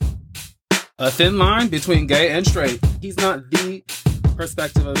a thin line between gay and straight. He's not the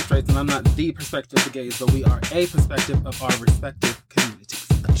perspective of the straights, and I'm not the perspective of the gays, but we are a perspective of our respective communities.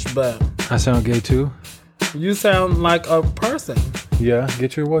 But I sound gay too. you sound like a person. Yeah,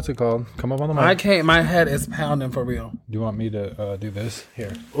 get your what's it called? Come up on the mic. I can't. My head is pounding for real. Do you want me to do this?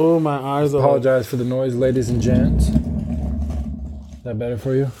 Here. Oh, my eyes are. Apologize for the noise, ladies and gents. Is that better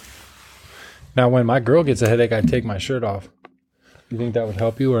for you? Now, when my girl gets a headache, I take my shirt off. You think that would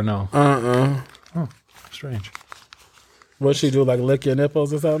help you or no? Oh, strange. What she do? Like lick your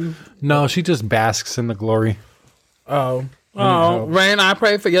nipples or something? No, she just basks in the glory. Oh, Rain, I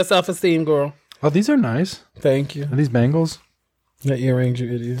pray for your self-esteem, girl. Oh, these are nice. Thank you. Are these bangles? The earrings,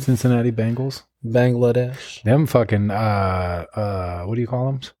 you idiot. Cincinnati Bengals? Bangladesh. Them fucking, what do you call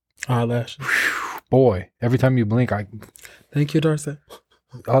them? Eyelashes. Boy, every time you blink, Thank you, Darcy.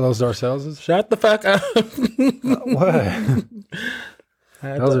 all those Darcelles? Shut the fuck up. What?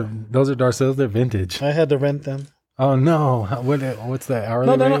 Those are Darcelles. They're vintage. I had to rent them. Oh no! What's that?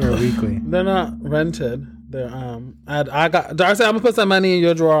 Hourly rate or weekly? They're not rented. They're I got Darcy. I'm gonna put some money in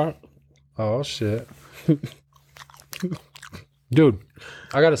your drawer. Oh shit, dude!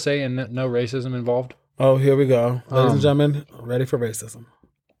 I gotta say, and no racism involved. Oh, here we go, ladies and gentlemen. Ready for racism?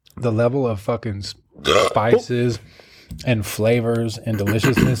 The level of fucking spices and flavors and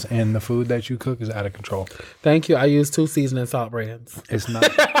deliciousness in the food that you cook is out of control. Thank you. I use 2 seasoning salt brands. It's not.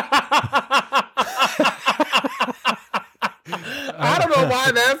 I don't know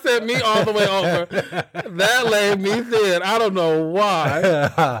why that sent me all the way over. That laid me thin. I don't know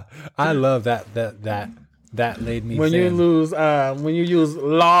why. I love that laid me When thin. when you use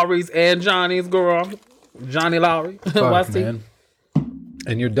Lawry's and Johnny's, girl, Johnny Lowry. Fuck, man.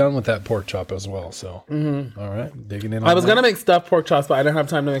 And you're done with that pork chop as well. So, all right, digging in. I was gonna make stuffed pork chops, but I didn't have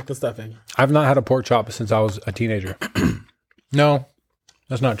time to make the stuffing. I've not had a pork chop since I was a teenager. No,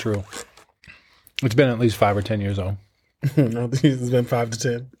 that's not true. It's been at least 5 or 10 years old. No, this has been 5 to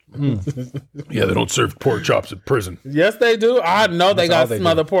 10. Yeah, they don't serve pork chops at prison. Yes, they do. I know they got all they some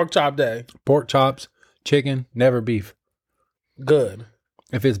other pork chop day. Pork chops, chicken, never beef. Good.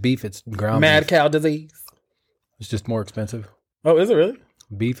 If it's beef, it's ground Mad beef. cow disease. It's just more expensive. Oh, is it really?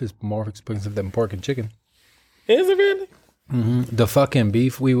 Beef is more expensive than pork and chicken. Is it really? The fucking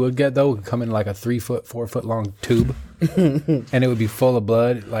beef we would get, though, would come in like a 3-foot, 4-foot long tube. And it would be full of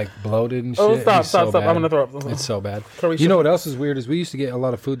blood, like bloated and shit. Oh, stop. So I'm going to throw up. It's so bad. Curry You know what else is weird is we used to get a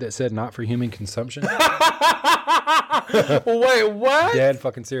lot of food that said not for human consumption. Wait, what? Dead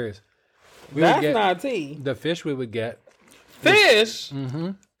fucking serious. That's not tea. The fish we would get, Fish?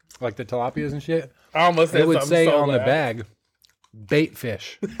 like the tilapias and shit, I almost said it would something say so on the bad. bag, bait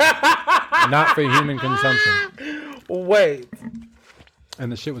fish. Not for human consumption. Wait. And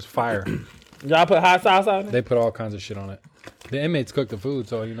the shit was fire. Y'all put hot sauce on it? They put all kinds of shit on it. The inmates cook the food,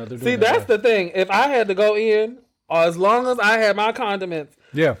 so, you know, they're doing See, that's the thing. If I had to go in, or as long as I had my condiments,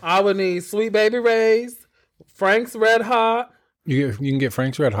 Yeah. I would need Sweet Baby Ray's, Frank's Red Hot. You can get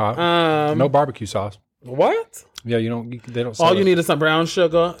Frank's Red Hot. No barbecue sauce. What? Yeah, they don't sell All you it. need is some brown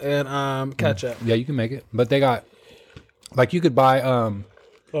sugar and ketchup. Yeah, you can make it. But they got, like, you could buy, Okay,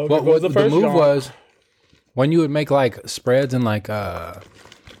 what the the first move jar? was, when you would make, like, spreads and, like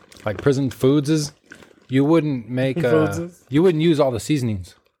prison foodses, you wouldn't make, Foodses? you wouldn't use all the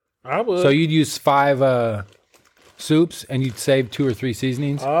seasonings. I would. So you'd use 5 soups and you'd save 2 or 3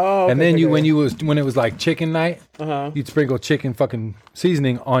 seasonings. Oh, okay, and then okay. when it was like chicken night, you'd sprinkle chicken fucking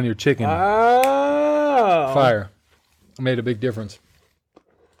seasoning on your chicken. Oh. Fire. It made a big difference.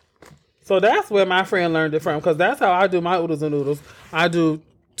 So that's where my friend learned it from, because that's how I do my oodles and noodles. I do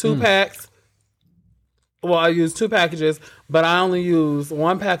 2 packs. Well, I use 2 packages, but I only use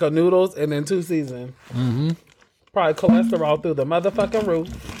 1 pack of noodles and then 2 seasonings. Probably cholesterol through the motherfucking roof.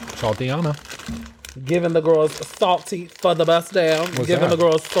 Saltiana. Giving the girls salty for the bust down. What's Giving that? the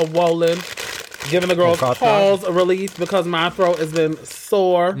girls swollen. Giving the girls Cough pause relief because my throat has been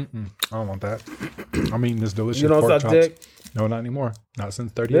sore. I don't want that. I'm eating this delicious You don't pork suck chops. dick? No, not anymore. Not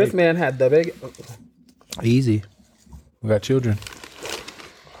since 38. This man had the big... Easy. We got children.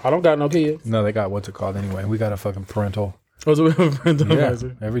 I don't got no kids. No, they got what's it called anyway. We got a fucking parental. Oh, so we have a friend of Yeah, ours.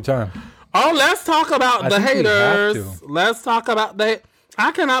 every time. Oh, let's talk about the think we have haters. to. Let's talk about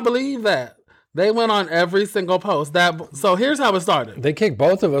I cannot believe that. They went on every single post. So here's how it started. They kicked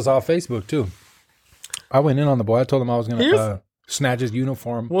both of us off Facebook too. I went in on the boy. I told him I was gonna snatch his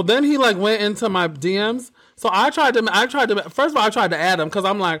uniform. Well, then he went into my DMs. So I tried to first of all, I tried to add him because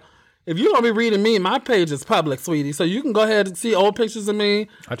I'm like, if you're gonna be reading me, my page is public, sweetie. So you can go ahead and see old pictures of me.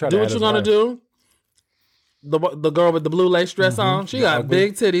 I tried do to what add you're his gonna wife. do. the girl with the blue lace dress on. She got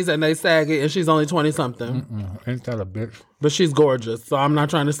big titties and they saggy, and she's only 20 something. Ain't that a bitch? But she's gorgeous, so I'm not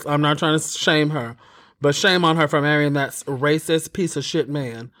trying to shame her. But shame on her for marrying that racist piece of shit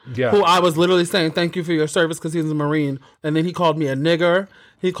man. Yeah. Who I was literally saying thank you for your service because he's a Marine, and then he called me a nigger.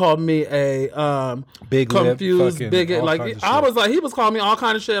 He called me a big confused lip, bigot. Like I was like, he was calling me all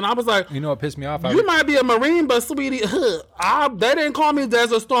kind of shit, and I was like, you know what pissed me off? You might be a Marine, but sweetie, they didn't call me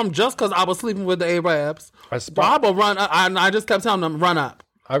Desert Storm just because I was sleeping with the Arabs. I will run up. I just kept telling them, run up.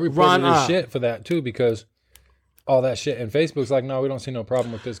 I reported his shit for that too because all that shit. And Facebook's like, no, we don't see no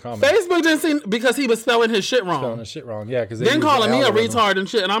problem with this comment. Facebook didn't see because he was spelling his shit wrong. Spelling his shit wrong, yeah. Because then calling me a retard and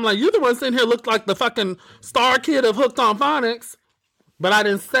shit. And I'm like, you the one sitting here looked like the fucking star kid of Hooked on Phonics. But I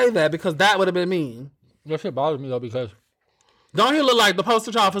didn't say that because that would have been mean. That shit bothers me though because don't he look like the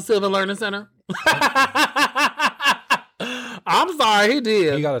poster child for Sylvan Learning Center? I'm sorry, he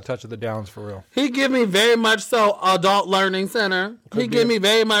did. He got a touch of the Downs for real. He give me very much so Adult Learning Center. He give me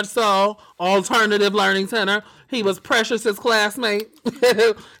very much so Alternative Learning Center. He was Precious's classmate.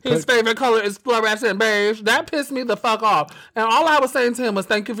 His favorite color is fluorescent beige. That pissed me the fuck off. And all I was saying to him was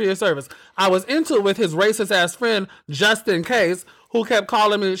thank you for your service. I was into it with his racist ass friend, Justin Case, who kept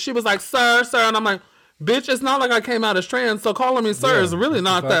calling me. She was like, sir. And I'm like, bitch, it's not like I came out as trans, so calling me sir is really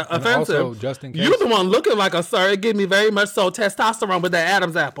not that offensive. Also, just in case, you're the one looking like a sir. It gave me very much so testosterone with that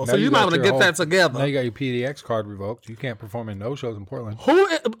Adam's apple. So you might want to get that together. Now you got your PDX card revoked. You can't perform in no shows in Portland.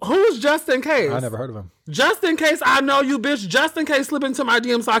 Who's just in case? I never heard of him. Just in case I know you, bitch. Just in case slip into my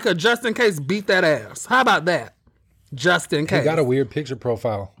DM so I could just in case beat that ass. How about that? Just in case. He got a weird picture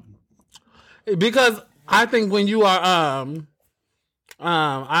profile. Because I think when you are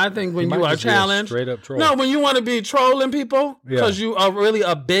I think when you are challenged, straight up troll. No, when you want to be trolling people because you are really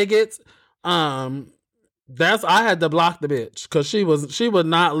a bigot. I had to block the bitch because she would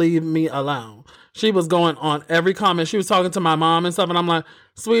not leave me alone. She was going on every comment. She was talking to my mom and stuff, and I'm like,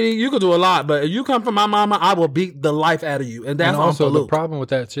 sweetie, you could do a lot, but if you come from my mama, I will beat the life out of you. And that's also Uncle the Luke. problem with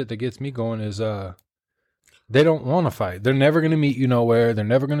that shit that gets me going is they don't want to fight. They're never going to meet you nowhere. They're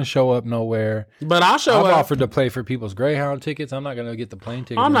never going to show up nowhere. But I've offered to play for people's Greyhound tickets. I'm not going to get the plane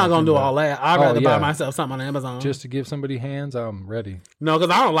ticket. I'm not going to do all that. I'd rather buy myself something on Amazon. Just to give somebody hands, I'm ready. No,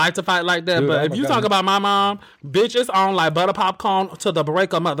 because I don't like to fight like that. Dude, but if you talk about my mom, bitch, it's on like butter popcorn to the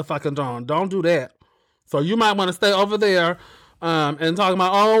break of motherfucking dawn. Don't do that. So you might want to stay over there and talk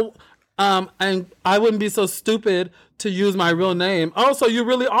about, and I wouldn't be so stupid to use my real name. Oh, so you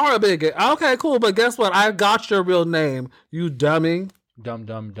really are a bigot. Okay, cool. But guess what? I got your real name, you dummy.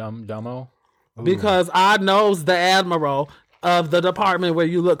 Dumbo. Ooh. Because I knows the admiral of the department where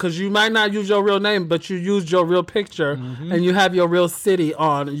you look. Because you might not use your real name, but you used your real picture and you have your real city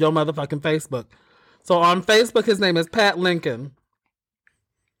on your motherfucking Facebook. So on Facebook, his name is Pat Lincoln.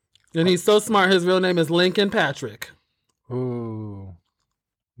 And he's so smart, his real name is Lincoln Patrick. Ooh.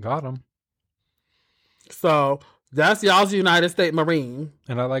 Got him. So that's y'all's United States Marine.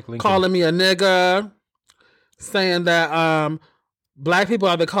 And I like Lincoln. Calling me a nigger. Saying that black people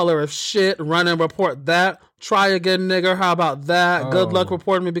are the color of shit. Run and report that. Try again, nigger. How about that? Oh. Good luck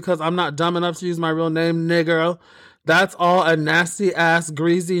reporting me because I'm not dumb enough to use my real name, nigger. That's all a nasty ass,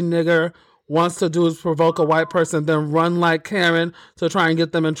 greasy nigger wants to do is provoke a white person, then run like Karen to try and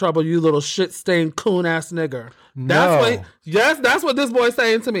get them in trouble. You little shit-stained coon-ass nigger. No. That's what this boy's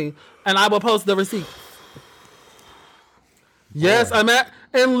saying to me. And I will post the receipt. Yes, I'm at...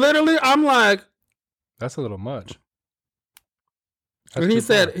 And literally, I'm like... That's a little much. And he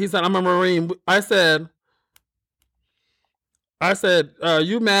said, I'm a Marine. I said,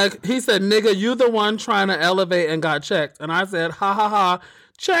 you mad? He said, nigga, you the one trying to elevate and got checked. And I said, ha, ha, ha.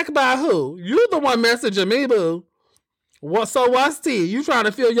 Check by who? You the one messaging me, boo. What? So what's tea? You trying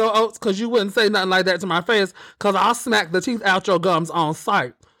to fill your oats because you wouldn't say nothing like that to my face because I'll smack the teeth out your gums on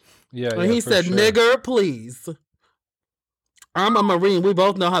sight. Yeah, and he said, nigger, please. I'm a Marine. We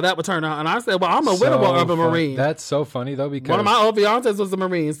both know how that would turn out. And I said, well, I'm a widower of a Marine. That's so funny, though, because... one of my old fiancés was a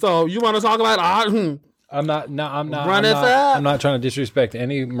Marine. So you want to talk about... I'm not trying to disrespect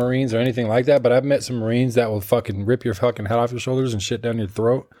any Marines or anything like that, but I've met some Marines that will fucking rip your fucking head off your shoulders and shit down your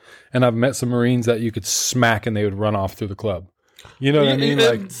throat. And I've met some Marines that you could smack and they would run off through the club. You know what I mean?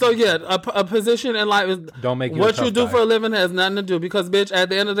 Like, so yeah, a position in life is don't make what you do for a living has nothing to do because bitch, at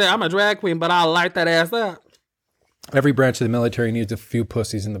the end of the day, I'm a drag queen, but I'll light that ass up. Every branch of the military needs a few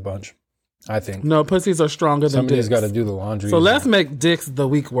pussies in the bunch, I think. No, pussies are stronger than dicks. Somebody's got to do the laundry. So let's make dicks the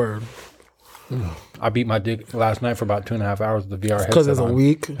weak word. I beat my dick last night for about 2.5 hours with the VR headset because it's a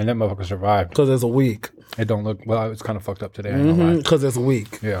week, and that motherfucker survived. Because it's a week. It don't look well. It's kind of fucked up today. Because it's a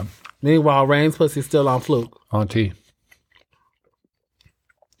week. Yeah. Meanwhile, Rain's pussy's still on fluke. On T.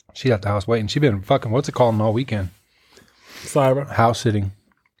 She's at the house waiting. She been fucking, what's it called, all weekend? Cyber. House sitting.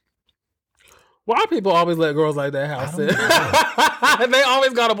 Why people always let girls like that house sit? They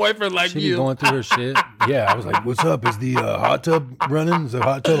always got a boyfriend like She be you. going through her shit. Yeah, I was like, what's up? Is the hot tub running? Is the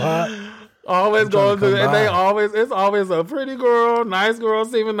hot tub hot? Always going through, and by. it's always a pretty girl, nice girl,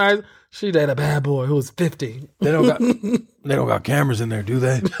 seeming nice. She dated a bad boy who was 50. They don't got cameras in there, do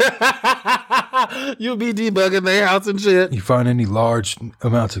they? You be debugging their house and shit. You find any large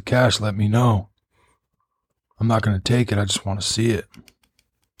amounts of cash, let me know. I'm not going to take it. I just want to see it.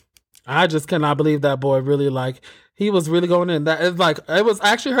 I just cannot believe that boy really, like, he was really going in. That it's like, it was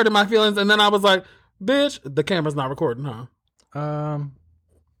actually hurting my feelings. And then I was like, bitch, the camera's not recording, huh?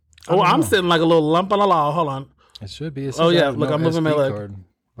 I'm sitting like a little lump on the law. Hold on. It should be. Oh, yeah. Look, I'm moving my leg. Card,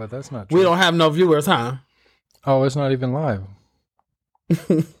 but that's not true. We don't have no viewers, huh? Oh, it's not even live.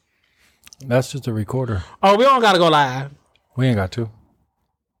 That's just a recorder. Oh, we don't got to go live. We ain't got to.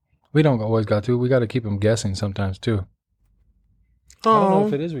 We don't always got to. We got to keep them guessing sometimes, too. Oh, I don't know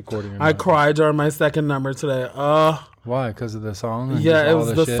if it is recording or not. I cried during my second number today. Why? Because of the song? Yeah, it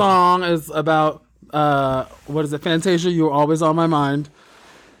was the shit? Song is about, what is it, Fantasia, You're Always on My Mind.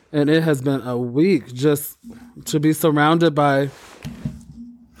 And it has been a week just to be surrounded by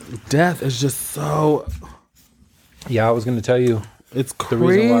death is just so... Yeah, I was going to tell you. It's The crazy.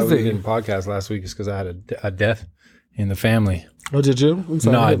 reason why we didn't podcast last week is because I had a death in the family. Oh, did you? I'm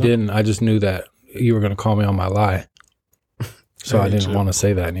sorry. No, I didn't. I just knew that you were going to call me on my lie. So I didn't want to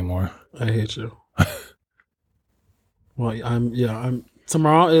say that anymore. I hate you. Well,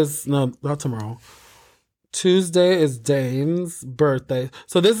 tomorrow is, no, not tomorrow. Tuesday is Dane's birthday.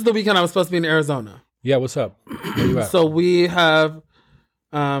 So this is the weekend I was supposed to be in Arizona. Yeah, what's up? Where you at? So we have,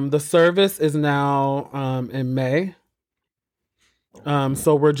 the service is now in May.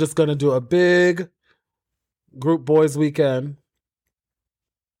 So we're just going to do a big group boys weekend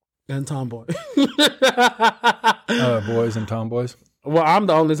and tomboy. Boys and tomboys. Well, I'm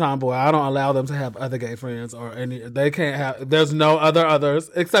the only tomboy. I don't allow them to have other gay friends or any. They can't have. There's no others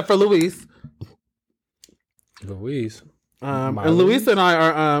except for Luis. Louise. And Luis and I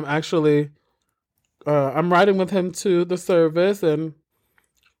are actually. I'm riding with him to the service, and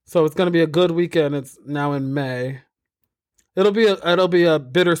so it's going to be a good weekend. It's now in May. It'll be a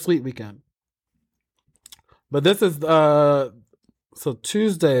bittersweet weekend. But this is so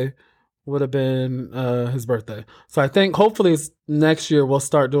Tuesday would have been his birthday. So I think hopefully next year we'll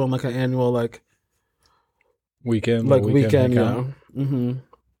start doing like an annual weekend, yeah. Mm-hmm.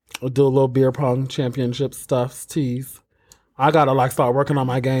 We'll do a little beer pong championship stuff, teas. I gotta start working on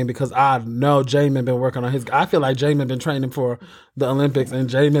my game because I know Jamin been working on his. I feel like Jamin been training for the Olympics, and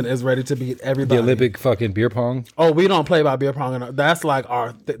Jamin is ready to beat everybody. The Olympic fucking beer pong. Oh, we don't play by beer pong. That's like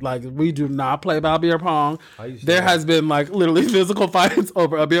our we do not play by beer pong. There has been literally physical fights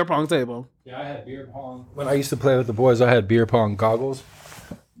over a beer pong table. Yeah, I had beer pong when I used to play with the boys. I had beer pong goggles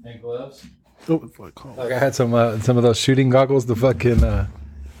and gloves. I had some of those shooting goggles. The fucking the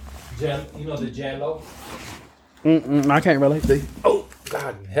Jello. I can't relate. Oh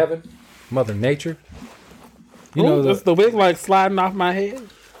God in heaven, Mother Nature. You know, just the wig sliding off my head.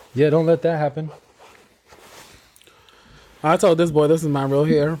 Yeah, don't let that happen. I told this boy this is my real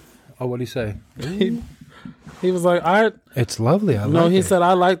hair. Oh, what'd he say? He was like, it's lovely. He said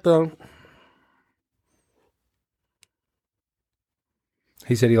I like the.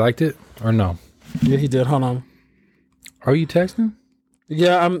 He said he liked it or no? Yeah, he did. Hold on. Are you texting?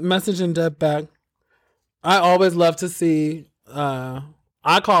 Yeah, I'm messaging Deb back. I always love to see, I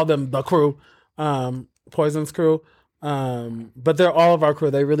call them the crew, Poison's crew, but they're all of our crew.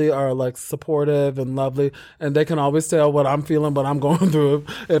 They really are supportive and lovely, and they can always tell what I'm feeling, what I'm going through,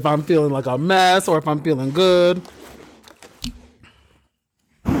 if I'm feeling like a mess or if I'm feeling good.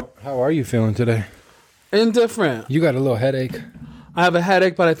 How are you feeling today? Indifferent. You got a little headache. I have a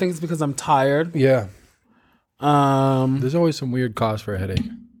headache, but I think it's because I'm tired. Yeah. There's always some weird cause for a headache.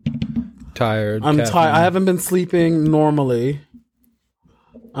 Tired. I'm tired. I haven't been sleeping normally.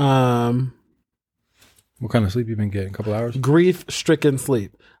 What kind of sleep you been getting? A couple hours? Grief-stricken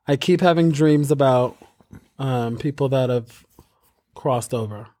sleep. I keep having dreams about people that have crossed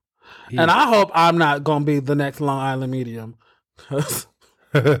over. Yeah. And I hope I'm not going to be the next Long Island medium.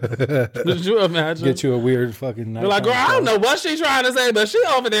 Did you imagine? Get you a weird fucking night. You're like, girl, I don't know what she's trying to say, but she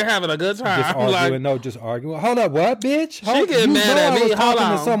over there having a good time. Just arguing. Just arguing. Hold up, what, bitch? She getting mad at me. Hold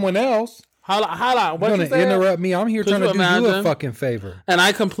on. To someone else. Hold on. What you gonna interrupt me? I'm here trying to do you a fucking favor. And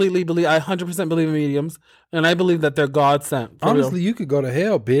I completely believe, I 100% believe in mediums, and I believe that they're God sent. Honestly, you could go to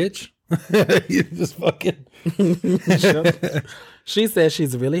hell, bitch. You just fucking. She says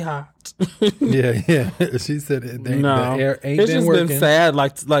she's really hot. Yeah. She said it. No, the air ain't it's been just working. been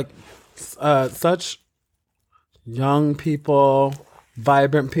sad. Such young people,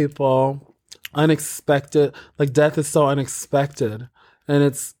 vibrant people, unexpected. Like death is so unexpected, and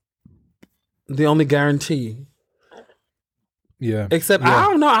it's the only guarantee. Yeah. Except Yeah. I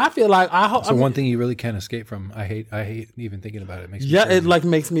don't know. I feel like I hope. So one thing you really can't escape from. I hate even thinking about it. It makes me Yeah, crazy. it like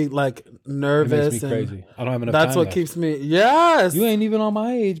makes me like It nervous. makes me and crazy. I don't have enough That's time what left. keeps me. Yes. You ain't even on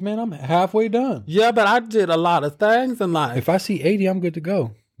my age, man. I'm halfway done. Yeah, but I did a lot of things in life. If I see 80, I'm good to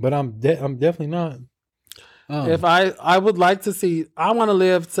go. But I'm definitely not. If I would like to see, I want to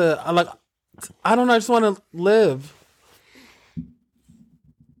live to like. I don't know. I just want to live.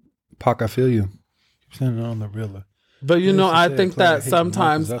 Pac, I feel you. Keep sending it on the realer. But you know, I think that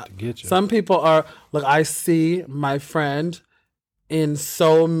sometimes some some people are like, I see my friend in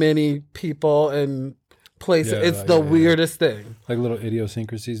so many people and places. Yeah, It's the weirdest thing. like little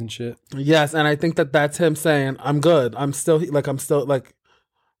idiosyncrasies and shit. Yes, and I think that that's him saying, "I'm good. I'm still like,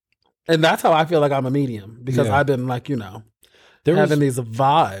 and that's how I feel like I'm a medium because Yeah. I've been like, you know, There having was, these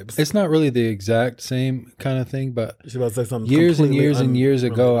vibes. it's not really the exact same kind of thing, but She about to say something years and completely years and years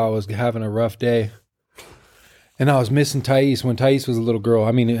ago, unrelated. I was having a rough day. And I was missing Thais when Thais was a little girl.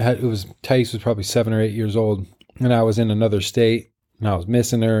 I mean, Thais was probably 7 or 8 years old. And I was in another state. And I was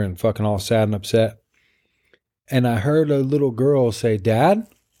missing her and fucking all sad and upset. And I heard a little girl say, "Dad?"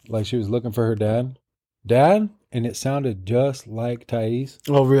 Like she was looking for her dad. "Dad?" And it sounded just like Thais.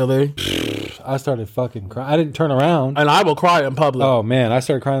 Oh, really? I started fucking crying. I didn't turn around. And I will cry in public. Oh, man. I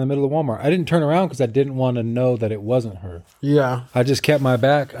started crying in the middle of Walmart. I didn't turn around because I didn't want to know that it wasn't her. Yeah. I just kept my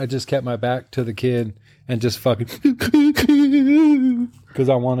back to the kid and just fucking because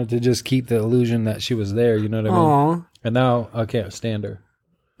I wanted to just keep the illusion that she was there. You know what I mean? Aw. And now I can't stand her.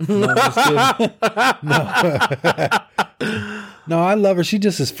 No, I'm just kidding. No, I love her. She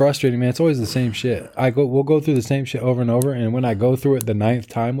just is frustrating, man. It's always the same shit. We'll go through the same shit over and over. And when I go through it the 9th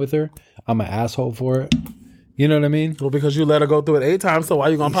time with her, I'm an asshole for it. You know what I mean? Well, because you let her go through it 8 times, so why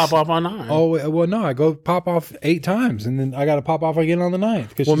you gonna pop off on 9? Oh, well, no. I go pop off 8 times, and then I got to pop off again on the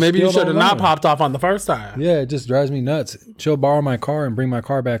 9th. well, maybe you should have not popped off on the first time. Yeah, it just drives me nuts. She'll borrow my car and bring my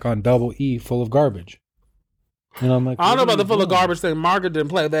car back on double E full of garbage. And I'm like, I don't know what about the are you full of doing? garbage thing. Margaret didn't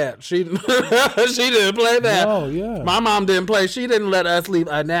play that. She she didn't play that. Oh, yeah. My mom didn't play. She didn't let us leave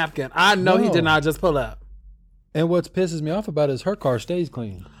a napkin. I know he No. did not just pull up. And what pisses me off about it is her car stays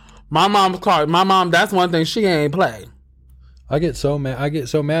clean. My mom's car. My mom. That's one thing she ain't play. I get so mad,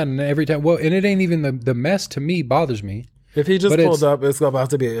 and every time. Well, and it ain't even the mess to me bothers me. If he just But pulled up, it's about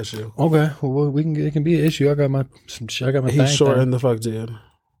to be an issue. Okay, well it can be an issue. I got my He thing sure thing. in the fuck did.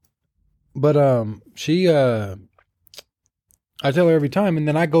 But she I tell her every time, and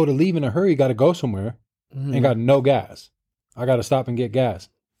then I go to leave in a hurry, got to go somewhere, and got no gas. I got to stop and get gas.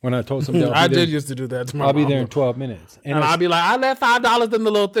 When I told somebody, I did used to do that to my I'll be mom. there in 12 minutes, And I'd be like, I left $5 in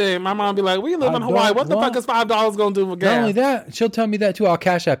the little thing. My mom be like, we live I in Hawaii. don't What the fuck want- is $5 gonna do for gas? not only that, she'll tell me that too. I'll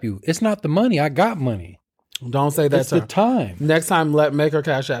cash app you. It's not the money. I got money. Don't say that It's to the her. time. Next time, make her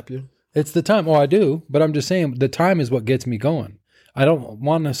cash app you. It's the time. Oh, I do, but I'm just saying the time is what gets me going. I don't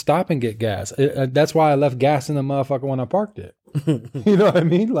want to stop and get gas. That's why I left gas in the motherfucker when I parked it. You know what I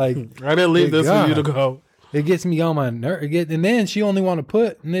mean? Like I didn't leave Good this for you to God. go. it gets me on my nerve. And then she only want to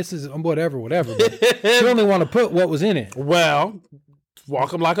put, and this is whatever. But she only want to put what was in it. Well,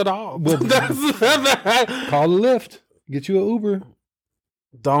 walk him like a dog. Well, That's- Call a Lyft. Get you an Uber.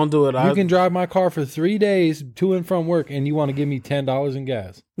 Don't do it. You can drive my car for 3 days to and from work, and you want to give me $10 in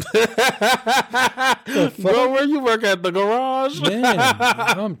gas. Go where you work at the garage. Man,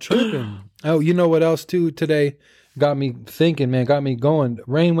 I'm tripping. Oh, you know what else too today got me thinking, man, got me going.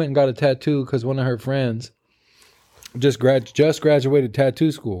 Rain went and got a tattoo because one of her friends just graduated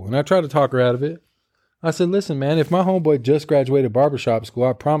tattoo school. And I tried to talk her out of it. I said, listen, man, if my homeboy just graduated barbershop school,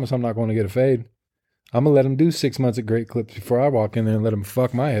 I promise I'm not going to get a fade. I'm going to let him do 6 months at Great Clips before I walk in there and let him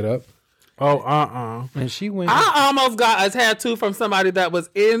fuck my head up. Oh, And she went. I almost got a tattoo from somebody that was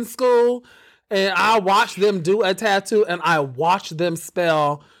in school, and I watched them do a tattoo, and I watched them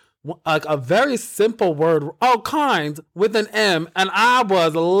spell like a very simple word, kind, with an M, and I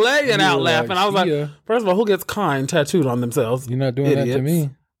was laying You out were laughing. like, I was like, "Yeah." first of all, who gets kind tattooed on themselves? You're not doing that to Idiots. me.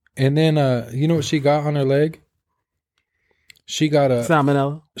 And then, you know what she got on her leg? She got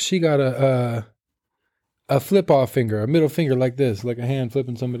Salmonella. a flip off finger, a middle finger like this, like a hand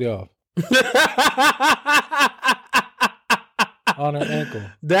flipping somebody off on her ankle.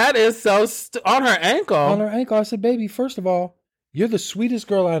 That is so on her ankle. On her ankle. I said, baby, first of all, you're the sweetest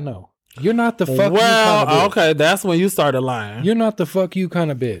girl I know. You're not the fuck you kind of Well, bitch. okay, that's when you started lying. You're not the fuck you kind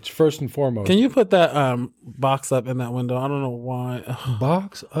of bitch, first and foremost. Can you put that box up in that window? I don't know why.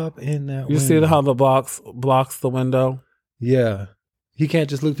 box up in that You window? see how the box blocks the window? Yeah. He can't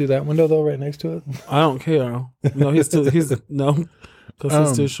just look through that window, though, right next to it? I don't care. No, he's too. No, because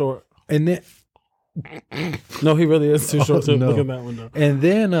he's too short. And then... No, he really is too short to no. look in that window. And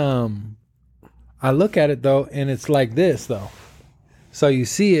then I look at it, though, and it's like this, though. So you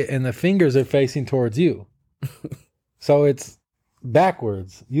see it, and the fingers are facing towards you. So it's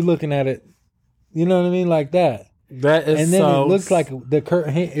backwards. You looking at it, you know what I mean, like that. That is And then so... it looks like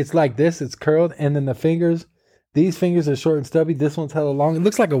it's like this. It's curled, and then the fingers, these fingers are short and stubby. This one's hella long. It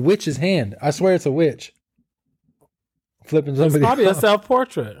looks like a witch's hand. I swear it's a witch. Flipping It's somebody probably a off.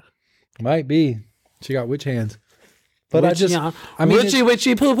 self-portrait. Might be. She got witch hands. But Witchy, I mean,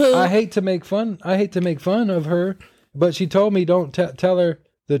 witchy poo-poo. I hate to make fun of her, but she told me don't tell her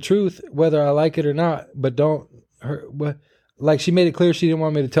the truth whether I like it or not. But like she made it clear she didn't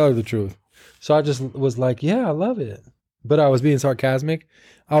want me to tell her the truth. So I just was like, yeah, I love it. But I was being sarcastic.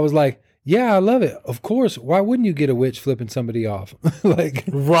 I was like, yeah, I love it. Of course. Why wouldn't you get a witch flipping somebody off? Like,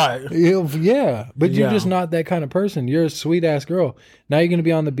 Right. yeah. But you're Yeah. just not that kind of person. You're a sweet ass girl. Now you're gonna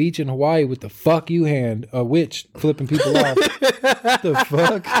be on the beach in Hawaii with the fuck you hand, a witch flipping people off. What the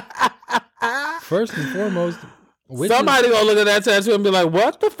fuck? First and foremost, witches, Somebody gonna look at that tattoo and be like,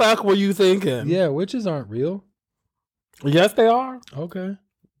 what the fuck were you thinking? yeah, witches aren't real. Yes, they are. Okay.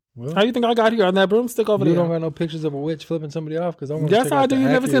 Well, How you think I got here on that broomstick over you there? don't got no pictures of a witch flipping somebody off because I want. Yes, I do. You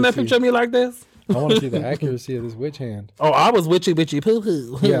never seen that picture of me like this? I want to see the accuracy of this witch hand. Oh, I was witchy poo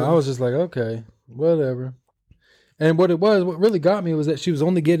poo. Yeah, I was just like, okay, whatever. And what really got me was that she was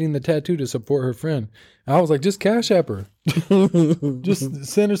only getting the tattoo to support her friend. And I was like, just cash app her. Just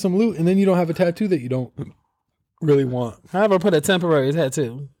send her some loot, and then you don't have a tattoo that you don't really want. Have her put a temporary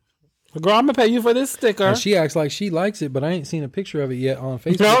tattoo. Girl, I'm gonna pay you for this sticker. And she acts like she likes it, but I ain't seen a picture of it yet on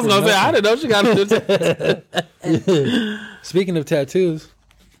Facebook. I was or gonna say, I nothing. didn't know she got a tattoo. Speaking of tattoos,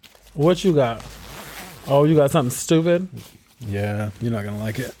 What you got? Oh, you got something stupid? yeah, you're not gonna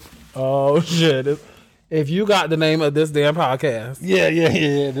like it. Oh, shit. If you got the name of this damn podcast, Yeah.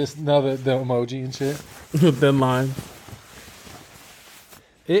 This the emoji and shit. then line.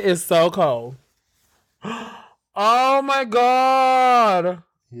 It is so cold. Oh, my God.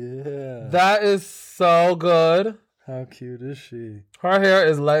 Yeah. That is so good. How cute is she? Her hair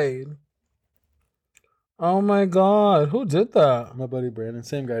is laid. Oh my God. Who did that? My buddy Brandon,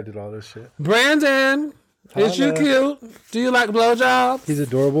 same guy did all this shit. Brandon, is you Holla. cute? Do you like blowjobs? He's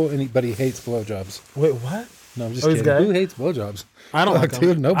adorable, but he hates blowjobs. Wait, what? No, I'm just Oh, he's kidding. gay? Who hates blowjobs? I don't like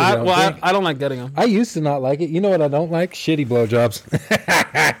Dude, them. nobody, I don't think. I don't like getting them. I used to not like it. You know what I don't like? Shitty blowjobs.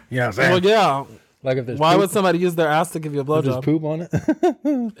 Yeah, I'm saying. Well, yeah. Like if there's Why poop, would somebody use their ass to give you a if there's blowjob? poop on it.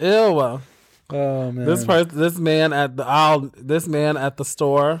 Ew. Oh man. This man at the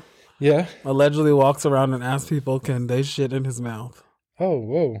store Yeah. allegedly walks around and asks people, can they shit in his mouth? Oh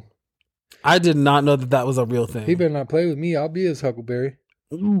whoa. I did not know that was a real thing. He better not play with me. I'll be his Huckleberry.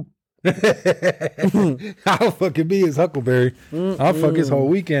 I'll fucking be his Huckleberry. I'll fuck his whole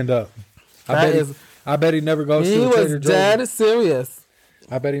weekend up. I bet he never goes to He the was Trader Joe's. dead serious.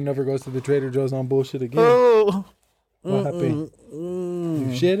 I bet he never goes to the Trader Joe's on bullshit again. Oh. What happened? You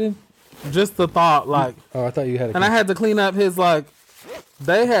shitting? Just the thought, like, Oh, I thought you had a and I had to clean up his, like,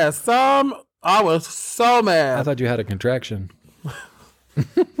 they had some, I was so I mad. thought you had a contraction.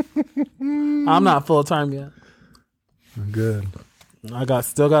 I'm not full term yet. Good. I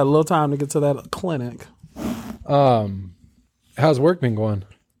still got a little time to get to that clinic. How's work been going?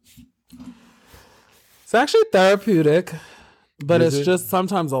 It's actually therapeutic, but Is it's it? just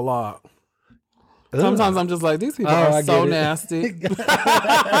sometimes a lot. Sometimes I'm just like, these people I are so get it. nasty.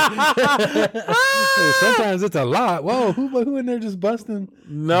 Hey, sometimes it's a lot. Whoa, who in there just busting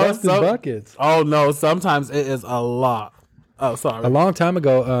buckets? Oh no, sometimes it is a lot. Oh, sorry. A long time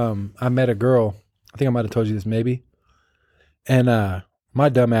ago, I met a girl. I think I might have told you this maybe. And my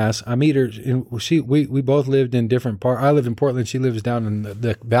dumbass, I meet her. And we both lived in different parts. I live in Portland. She lives down in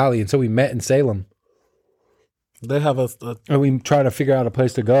the valley, and so we met in Salem. They have a And we try to figure out a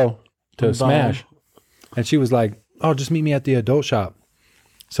place to go to smash. And she was like, "Oh, just meet me at the adult shop."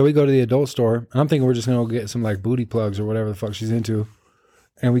 So we go to the adult store, and I'm thinking we're just gonna go get some like booty plugs or whatever the fuck she's into.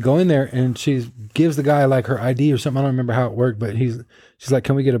 And we go in there, and she gives the guy like her ID or something. I don't remember how it worked, but she's like,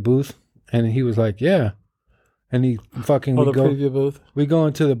 "Can we get a booth?" And he was like, "Yeah." And he fucking the preview booth. We go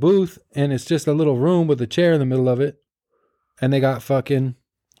into the booth, and it's just a little room with a chair in the middle of it, and they got fucking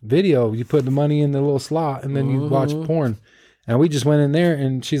video. You put the money in the little slot, and then you watch porn. And we just went in there,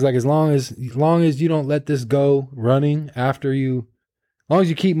 and she's like, as long as you don't let this go running after you, long as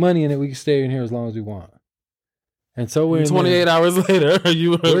you keep money in it, we can stay in here as long as we want. And so we're 28 hours later,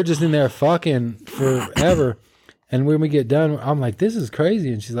 we're just in there fucking forever. And when we get done, I'm like, this is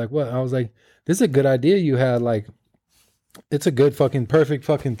crazy. And she's like, what? I was like, this is a good idea you had. Like, it's a good fucking perfect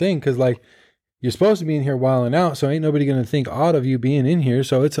fucking thing. Cause like, you're supposed to be in here wilding out. So ain't nobody going to think odd of you being in here.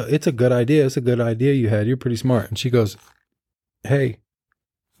 So it's a good idea. It's a good idea you had. You're pretty smart. And she goes, hey,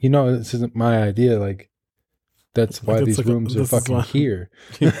 this isn't my idea. Like, that's why these rooms are fucking here.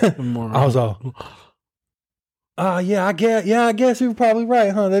 I was all, yeah, I guess you're probably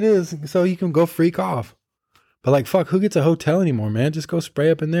right, huh? That is. So you can go freak off. But like, fuck, who gets a hotel anymore, man? Just go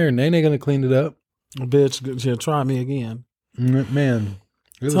spray up in there and they ain't gonna clean it up. Bitch, she'll try me again. Man.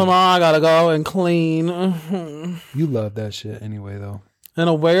 Really. Tomorrow I gotta go and clean. You love that shit anyway, though. In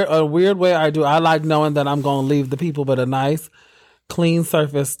a weird way, I do. I like knowing that I'm gonna leave the people with a nice, clean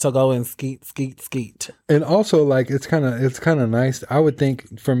surface to go and skeet. And also, like, it's kind of nice. I would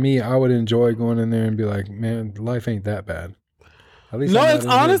think, for me, I would enjoy going in there and be like, man, life ain't that bad. At least no, it's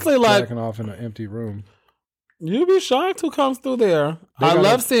honestly like jacking off in an empty room. You'd be shocked who comes through there. I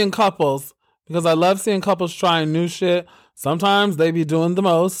love seeing couples because I love seeing couples trying new shit. Sometimes they be doing the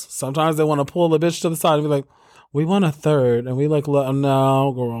most. Sometimes they want to pull a bitch to the side and be like, we want a third. And we like,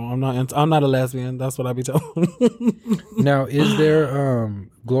 no, girl, I'm not a lesbian. That's what I be telling. Now, is there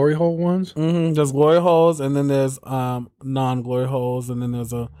glory hole ones? Mm-hmm. There's glory holes and then there's non-glory holes and then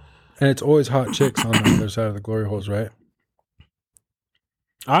there's a... And it's always hot chicks on the other side of the glory holes, right?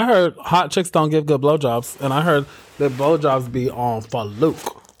 I heard hot chicks don't give good blowjobs, and I heard that blowjobs be on for Luke.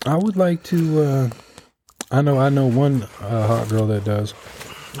 I would like to. I know one hot girl that does.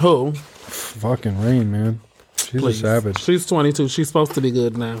 Who? Fucking Rain, man. She's a savage. She's 22. She's supposed to be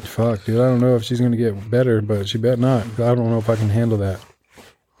good now. Fuck, dude. I don't know if she's gonna get better, but she better not. I don't know if I can handle that.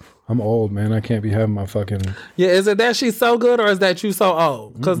 I'm old, man. I can't be having my fucking. Yeah, is it that she's so good, or is that you so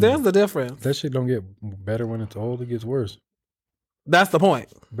old? Because there's the difference. That shit don't get better when it's old. It gets worse. That's the point.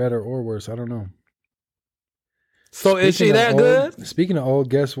 Better or worse, I don't know. So is she that good? Speaking of old,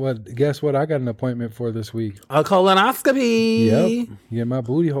 guess what? I got an appointment for this week. A colonoscopy. Yep. Get my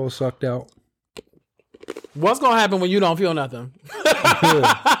booty hole sucked out. What's gonna happen when you don't feel nothing?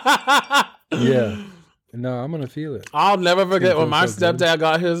 Yeah. No, I'm gonna feel it. I'll never forget when my stepdad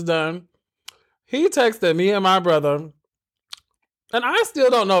got his done. He texted me and my brother, and I still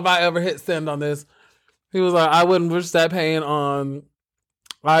don't know if I ever hit send on this. He was like, I wouldn't wish that pain on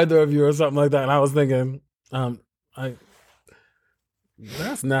either of you or something like that. And I was thinking,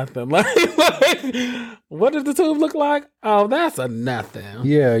 that's nothing. Like, what did the tube look like? Oh, that's a nothing.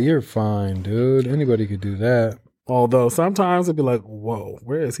 Yeah, you're fine, dude. Anybody could do that. Although sometimes it'd be like, whoa,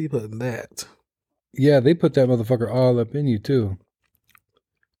 where is he putting that? Yeah, they put that motherfucker all up in you too.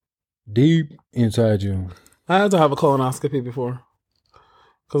 Deep inside you. I had to have a colonoscopy before.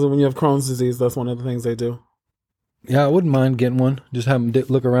 Because when you have Crohn's disease, that's one of the things they do. Yeah, I wouldn't mind getting one. Just have them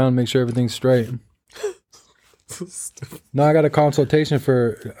look around, make sure everything's straight. No, I got a consultation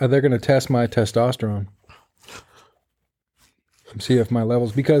for, they're going to test my testosterone. See if my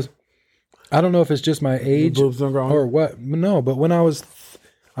levels, because I don't know if it's just my age or what. No, but when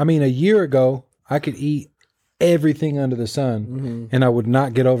a year ago, I could eat everything under the sun, and I would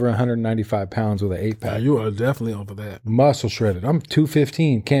not get over 195 pounds with an 8-pack. Yeah, you are definitely over that. Muscle shredded. I'm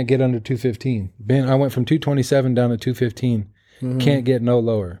 215. Can't get under 215. I went from 227 down to 215. Can't get no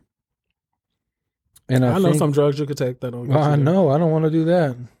lower. And I know some drugs you could take that on. Well, I know. I don't want to do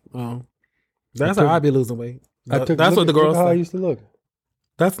that. Oh, that's how I be losing weight. That's what the Look girls how I say. used to look.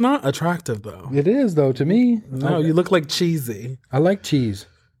 That's not attractive though. It is though to me. No, you look like cheesy. I like cheese.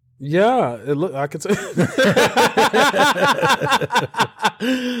 Yeah, I could say.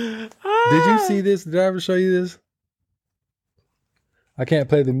 Did you see this? Did I ever show you this? I can't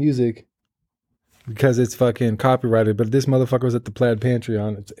play the music because it's fucking copyrighted, but this motherfucker was at the Plaid Pantry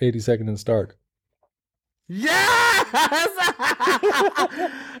on it's 82nd and Stark. Yes!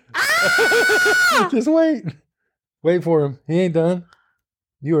 Just wait. Wait for him. He ain't done.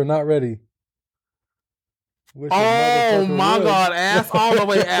 You are not ready. Oh my God, ass all the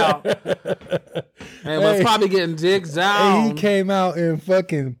way out. And was probably getting digged down. Hey, he came out and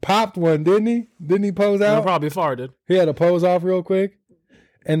fucking popped one, didn't he? Didn't he pose out? He probably farted. He had to pose off real quick.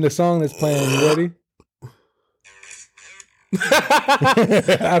 And the song that's playing, you ready?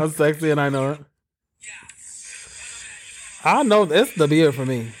 I'm sexy and I know it. I know it's the beer for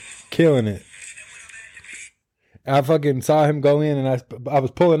me. Killing it. I fucking saw him go in, and I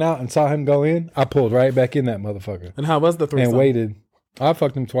was pulling out and saw him go in. I pulled right back in that motherfucker. And how was the threesome? And waited. I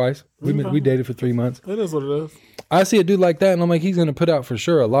fucked him twice. We dated for 3 months. It is what it is. I see a dude like that, and I'm like, he's gonna put out for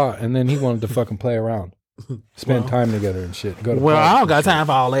sure a lot, and then he wanted to fucking play around. spend time together and shit. Go to Well, I parties don't got and shit. time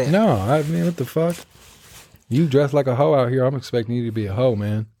for all that. No, I mean, what the fuck? You dress like a hoe out here. I'm expecting you to be a hoe,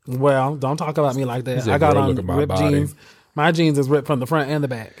 man. Well, don't talk about me like that. said, I got "Girl, on look at my ripped body." jeans. My jeans is ripped from the front and the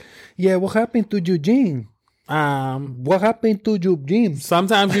back. Yeah, what happened to your jeans? What happened to your jeans?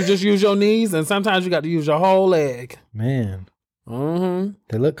 Sometimes you just use your knees, and sometimes you got to use your whole leg. Man, Mm-hmm.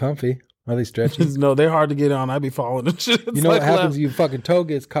 they look comfy. Are they stretchy? No, they're hard to get on. I be falling and shit. You know what happens? Your fucking toe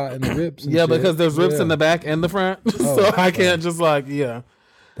gets caught in the ribs. And Yeah, shit. because there's rips Yeah. in the back and the front, so I can't just That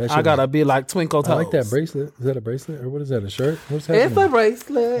I shit gotta be like twinkle toes. I like that bracelet. Is that a bracelet or what is that? A shirt? What's It's happening? a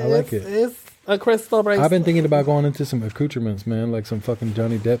bracelet. I like it. It's a crystal bracelet. I've been thinking about going into some accoutrements, man, like some fucking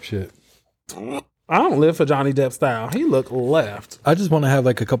Johnny Depp shit. I don't live for Johnny Depp style. He look left. I just want to have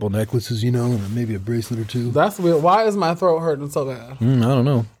like a couple necklaces, you know, and maybe a bracelet or two. That's weird. Why is my throat hurting so bad? I don't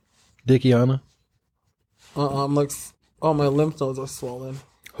know. Dickiana. Looks. Oh, my lymph nodes are swollen.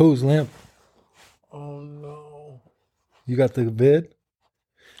 Whose lamp? Oh no. You got the vid?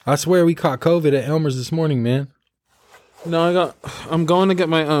 I swear we caught COVID at Elmer's this morning, man. No, I'm going to get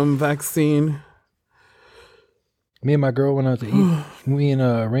my vaccine. Me and my girl went out to eat. Me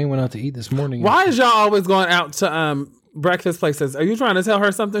and Rain went out to eat this morning. Why is y'all always going out to breakfast places? Are you trying to tell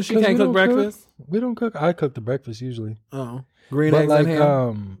her something she 'Cause can't we cook don't breakfast? We don't cook. I cook the breakfast usually. Oh, green But eggs like, and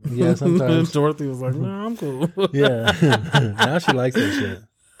ham. yeah, sometimes. Dorothy was like, "No, I'm cool." Yeah. Now she likes that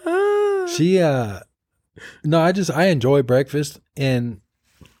shit. She no, I enjoy breakfast and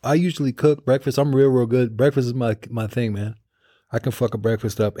I usually cook breakfast. I'm real good. Breakfast is my thing, man. I can fuck a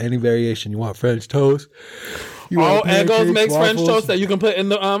breakfast up. Any variation. You want French toast? You want Eggos pancakes, makes French waffles? toast that you can put in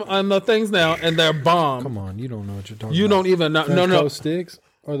the on the things now, and they're bomb. Come on, you don't know what you're talking You about. don't even know. French No, toast sticks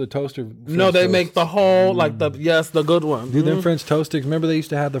or the toaster? no. They French make toast? the whole like the the good one. Do them French toast sticks? Remember they used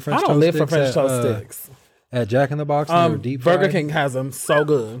to have the French I toast don't live for sticks French at, toast sticks. at Jack in the Box. And they were deep Burger fried? King has them so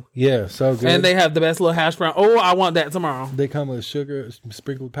good, Yeah, so good. and they have the best little hash brown. Oh, I want that tomorrow. They come with sugar,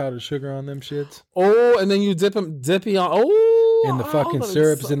 sprinkled powdered sugar on them shits. Oh, and then you dippy on. Oh, And the fucking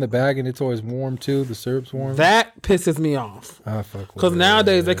syrup's in the bag and it's always warm too. The syrup's warm. That pisses me off. I fuck with Because it.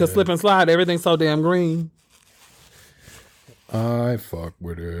 nowadays they could slip and slide. Everything's so damn green. I fuck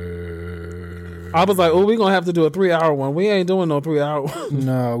with it. I was like, oh, we're going to have to do a 3-hour one. We ain't doing no 3-hour one.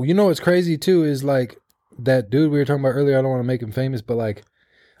 No, you know what's crazy too is like that dude we were talking about earlier. I don't want to make him famous, but like,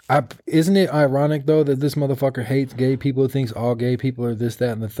 isn't it ironic though that this motherfucker hates gay people? Thinks all gay people are this,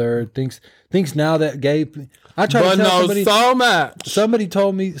 that, and the third. Thinks now that gay. I try But to tell no, somebody. so much. Somebody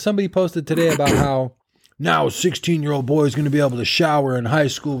told me. Somebody posted today about how now a 16-year-old boy is going to be able to shower in high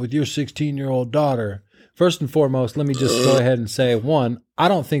school with your 16-year-old daughter. First and foremost, let me just go ahead and say, one, I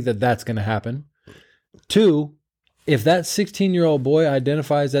don't think that that's going to happen. Two, if that 16-year-old boy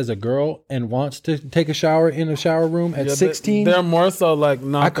identifies as a girl and wants to take a shower in a shower room at 16, They're more so like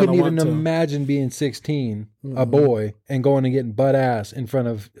not I couldn't gonna even want to. imagine being 16, a boy, and going and getting butt ass in front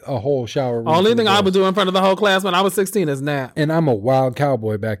of a whole shower room. Only full of thing I girls. would do in front of the whole class when I was 16 is nap. And I'm a wild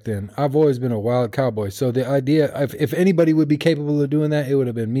cowboy back then. I've always been a wild cowboy. So the idea, if anybody would be capable of doing that, it would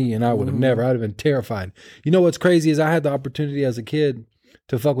have been me, and I would have never. I'd have been terrified. You know what's crazy is I had the opportunity as a kid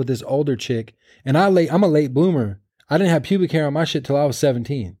to fuck with this older chick, and I'm a late bloomer. I didn't have pubic hair on my shit till I was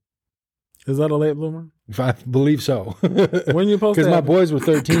 17. Is that a late bloomer? If I believe so. When you supposed Because to my have- boys were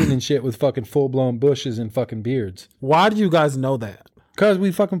 13 and shit with fucking full blown bushes and fucking beards. Why do you guys know that? Because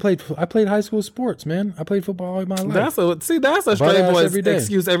we fucking I played high school sports, man. I played football all my life. That's a Butt straight ass boy's every day.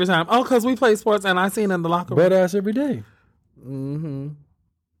 excuse every time. Oh, because we play sports and I seen in the locker room. Butt ass every day.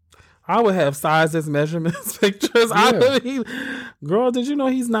 I would have sizes, measurements, pictures. Girl, did you know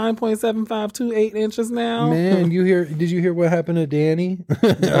he's 9.7528 inches now? Man, did you hear what happened to Danny?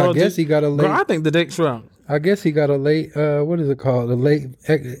 I guess he got a late. Girl, I think the dick shrunk. I guess he got a late. What is it called? A late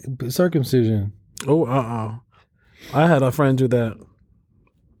circumcision. Oh, I had a friend do that,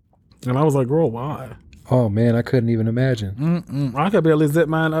 and I was like, "Girl, why?" Oh man, I couldn't even imagine. I could barely zip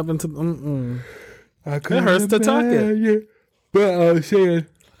mine up into. I It hurts to tuck it. But I was saying,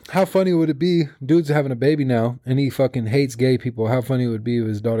 how funny would it be? Dude's having a baby now, and he fucking hates gay people. How funny it would be if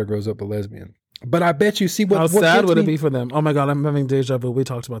his daughter grows up a lesbian. But I bet you see what. How what sad gets would it me- be for them? Oh my god, I'm having deja vu. We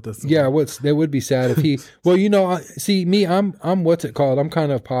talked about this. Yeah, that would be sad if he. Well, you know, see me, I'm what's it called? I'm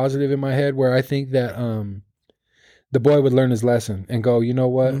kind of positive in my head where I think that the boy would learn his lesson and go, you know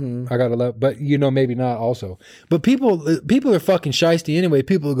what, I gotta love. But you know, maybe not also. But people are fucking shiesty anyway.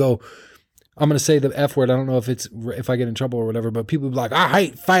 People go, I'm gonna say the F word. I don't know if I get in trouble or whatever. But people be like, I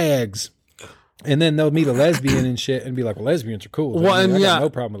hate fags. And then they'll meet a lesbian and shit and be like, well, lesbians are cool. Well, I and got yeah,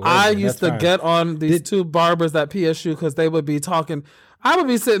 no problem with I lesbian. used That's to fine. get on these two barbers at PSU because they would be talking. I would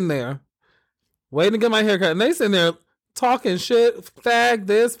be sitting there waiting to get my hair cut, and they sitting there talking shit, fag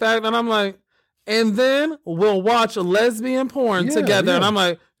this, fag, and I'm like, and then we'll watch lesbian porn together. Yeah. And I'm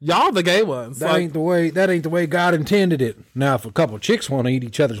like, y'all the gay ones. That ain't the way God intended it. Now, if a couple of chicks want to eat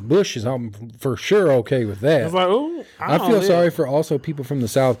each other's bushes, I'm for sure okay with that. It's like, ooh, I feel sorry for also people from the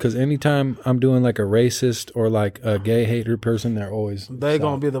South, because anytime I'm doing like a racist or like a gay hater person, they're always they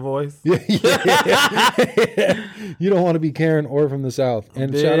gonna be the voice. You don't want to be Karen or from the South.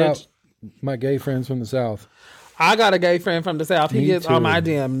 And Bitch. shout out my gay friends from the South. I got a gay friend from the South. He Me gets too. on my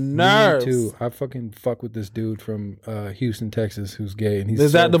damn nerves. Me too. I fucking fuck with this dude from Houston, Texas, who's gay, and he's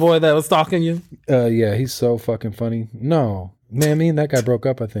Is that the boy that was stalking you? Yeah, he's so fucking funny. No, man, me and that guy broke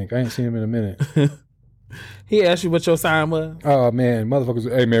up. I think I ain't seen him in a minute. He asked you what your sign was. Oh man, motherfuckers!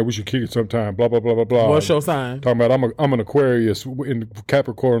 Hey man, we should kick it sometime. Blah blah blah blah blah. What's your sign? Talking about I'm an Aquarius in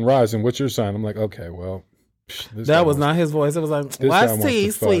Capricorn rising. What's your sign? I'm like, okay, well, That was not his voice. It was like, what's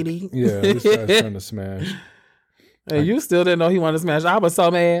tea, sweetie? Yeah, this guy's trying to smash. And you still didn't know he wanted to smash. I was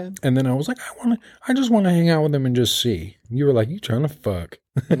so mad. And then I was like, I just want to hang out with him and just see. You were like, you trying to fuck?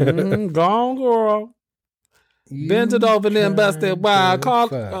 Gone, girl. Bent it over then busted wide,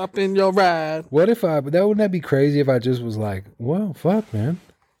 caught up in your ride. What if wouldn't that be crazy if I just was like, well, fuck, man.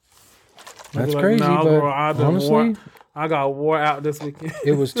 That's like, crazy, no, but girl, honestly, I got wore out this weekend.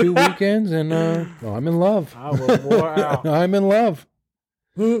 it was 2 weekends and I'm in love. I was wore out. I'm in love.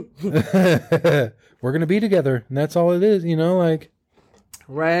 We're going to be together. And that's all it is, like.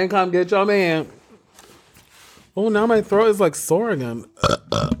 Rain, come get your man. Oh, now my throat is like sore again.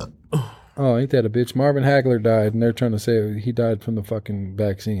 Oh, ain't that a bitch? Marvin Hagler died, and they're trying to say he died from the fucking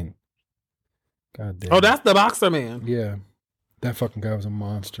vaccine. God damn. Oh, that's the boxer man. Yeah. That fucking guy was a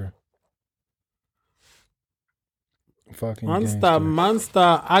monster. Fucking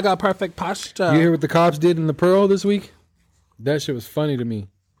Monster. I got perfect posture. You hear what the cops did in the Pearl this week? That shit was funny to me.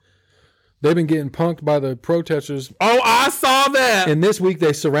 They've been getting punked by the protesters. Oh, I saw that. And this week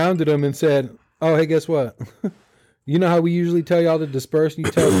they surrounded them and said, oh, hey, guess what? You know how we usually tell y'all to disperse and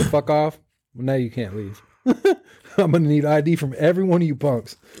you tell us to fuck off? Well, now you can't leave. I'm going to need ID from every one of you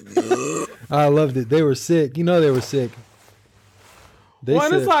punks. I loved it. They were sick. They were sick.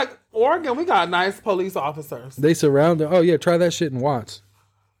 It's like Oregon, we got nice police officers. They surrounded. Oh, yeah, try that shit in Watts.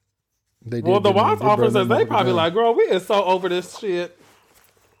 They did. Well, the Watts officers, they probably down. like, girl, we is so over this shit.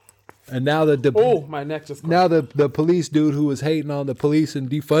 And now my neck just now the police dude who was hating on the police and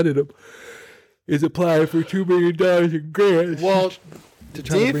defunded them is applying for $2 million in grants. Well,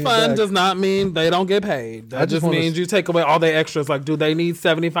 defund does not mean they don't get paid. That just means you take away all the extras. Like, do they need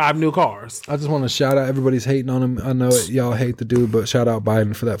 75 new cars? I just want to shout out everybody's hating on him. I know y'all hate the dude, but shout out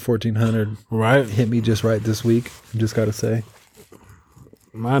Biden for that $1,400. Right, hit me just right this week. Just gotta say,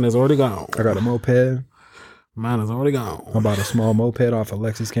 mine is already gone. I got a moped. Mine is already gone. I bought a small moped off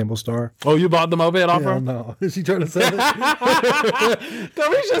Alexis Campbell Star. Oh, you bought the moped off her? No, is she trying to sell it? Cause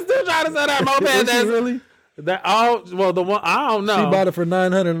we should still try to sell that moped. Is she really? The one I don't know. She bought it for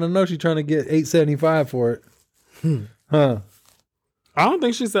 $900, and I know she's trying to get $875 for it. Huh? I don't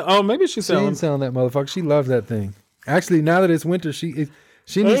think she said. Oh, maybe she's She ain't selling that motherfucker. She loves that thing. Actually, now that it's winter, she needs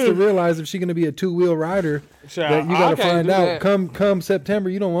to realize if she's going to be a 2-wheel rider, that you got to find out. Come September,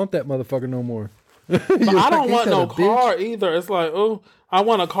 you don't want that motherfucker no more. But I don't want no car either. It's like, oh, I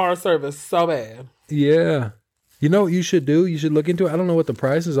want a car service so bad. Yeah. You know what you should do? You should look into it. I don't know what the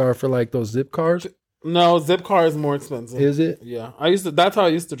prices are for like those Zip cars. No, Zip car is more expensive. Is it? Yeah. That's how I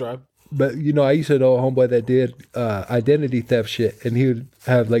used to drive. But I used to know a homeboy that did identity theft shit, and he would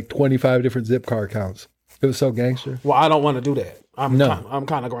have like 25 different Zip car accounts. It was so gangster. Well, I don't want to do that. I'm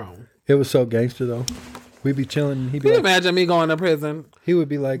kind of grown. It was so gangster though. We'd be chilling. Can you imagine me going to prison? He would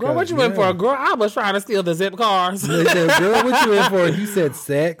be like, girl, what you in for? Girl, I was trying to steal the Zip cars. They said, girl, what you in for? You said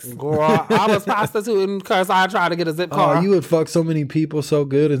sex. Girl, I was prostituting because I tried to get a Zip car. Oh, you would fuck so many people so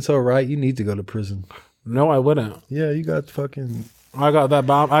good and so right. You need to go to prison. No, I wouldn't. Yeah, you got fucking... I got that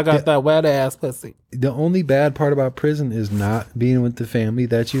bomb. I got that wet ass pussy. The only bad part about prison is not being with the family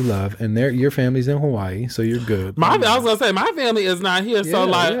that you love, and your family's in Hawaii, so you're good. I was gonna say my family is not here, so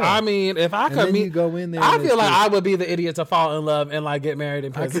I mean, if I could meet, you go in there, I feel like I would be the idiot to fall in love and like get married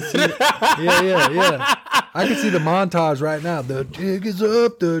in prison. Yeah. I can see the montage right now. The jig is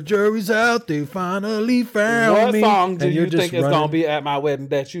up, the jury's out, they finally found me. What song do you think is running. gonna be at my wedding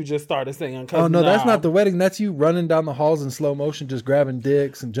that you just started singing? Oh no, that's not the wedding. That's you running down the halls in slow motion, just grabbing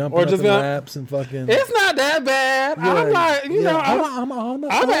dicks and jumping up in laps and fucking. It's not that bad. Yeah, I'm like, I'm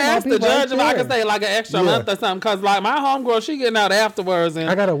gonna ask the judge if I can stay like an extra month or something, because like my homegirl, she getting out afterwards, and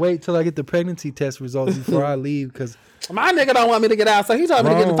I gotta wait till I get the pregnancy test results before I leave, because my nigga don't want me to get out, so he told me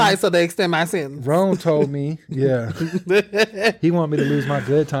to get in the fight so they extend my sentence. Ron told me me. Yeah. He want me to lose my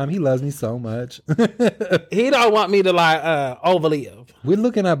good time. He loves me so much. He don't want me to like overlive. We're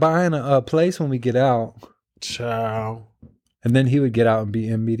looking at buying a place when we get out. Child. And then he would get out and be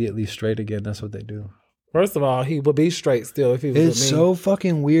immediately straight again. That's what they do. First of all, he would be straight still if he was It's with me. so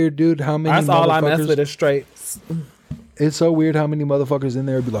fucking weird, dude. How many That's all I mess motherfuckers- with is straights. It's so weird how many motherfuckers in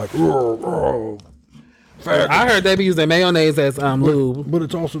there would be like, oh, I heard they be using mayonnaise as lube. but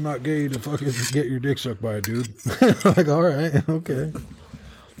it's also not gay to fucking get your dick sucked by a dude. Like, all right, okay.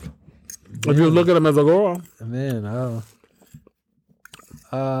 If you look at him as a girl. Man, no,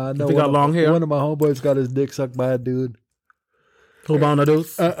 If he got long hair? One of my homeboys got his dick sucked by a dude. Who bound the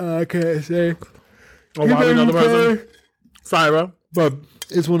deuce? I can't say. Or why we know the person? Syra. But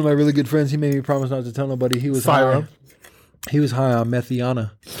it's one of my really good friends. He made me promise not to tell nobody. He was Syra. high. He was high on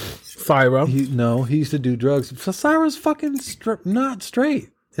methiana. Syra. He used to do drugs. So Syra's fucking not straight.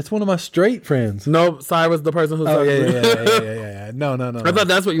 It's one of my straight friends. No, Syra's the person who's Oh yeah. No. I thought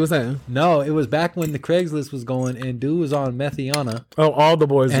that's what you were saying. No, it was back when the Craigslist was going and dude was on methiana Oh, all the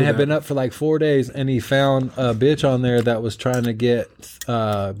boys and do had that. been up for like 4 days and he found a bitch on there that was trying to get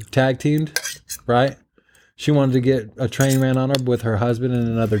tag teamed, right? She wanted to get a train ran on her with her husband and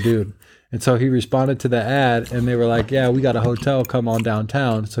another dude. And so he responded to the ad and they were like, yeah, we got a hotel, come on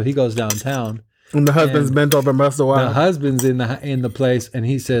downtown. So he goes downtown. And the husband's bent over and must have The while. husband's in the place and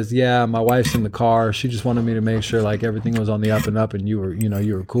he says, yeah, my wife's in the car. She just wanted me to make sure like everything was on the up and up and you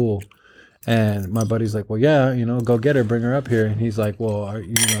were cool. And my buddy's like, well, yeah, go get her, bring her up here. And he's like, well, are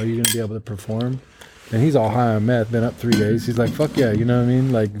you going to be able to perform? And he's all high on meth, been up 3 days. He's like, fuck yeah, you know what I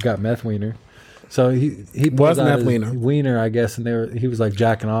mean? Like got meth wiener. So he What's pulls out meth his wiener? wiener, I guess, and he was like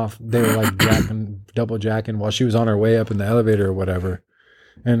jacking off. They were like double jacking while she was on her way up in the elevator or whatever.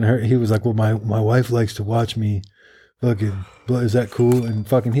 And he was like, well, my wife likes to watch me. Fucking, is that cool? And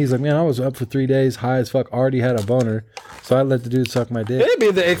fucking, he's like, man, I was up for 3 days, high as fuck, already had a boner. So I let the dude suck my dick. It'd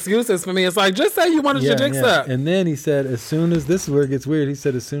be the excuses for me. It's like, just say you wanted your dick sucked. And then he said, this is where it gets weird. He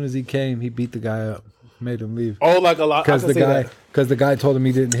said, as soon as he came, he beat the guy up, made him leave. Oh, like a lot. Because the guy told him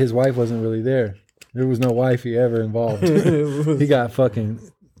his wife wasn't really there. There was no wifey ever involved. He got fucking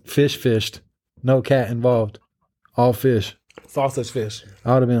fished. No cat involved. All fish. Sausage fish.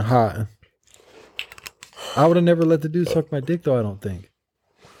 I would have been hot. I would have never let the dude suck my dick though, I don't think.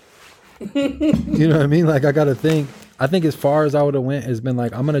 You know what I mean? Like I gotta think. I think as far as I would have went has been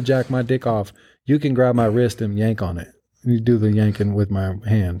like, I'm gonna jack my dick off. You can grab my wrist and yank on it. You do the yanking with my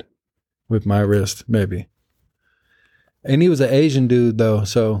hand. With my wrist, maybe. And he was an Asian dude though,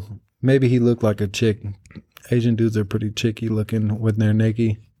 so maybe he looked like a chick. Asian dudes are pretty chicky looking when they're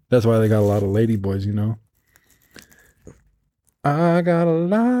naked. That's why they got a lot of lady boys, I got a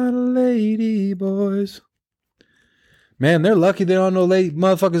lot of lady boys. Man, they're lucky there are no lady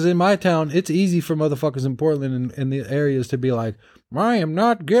motherfuckers in my town. It's easy for motherfuckers in Portland and the areas to be like, I am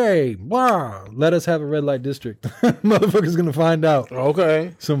not gay. Wow. Let us have a red light district. Motherfuckers gonna find out.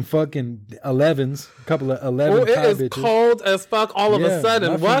 Okay. Some fucking 11s. A couple of 11 Oh, it cow is bitches. cold as fuck all of Yeah, a sudden.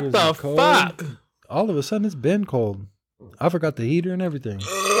 my What fingers the are cold. fuck? All of a sudden it's been cold. I forgot the heater and everything.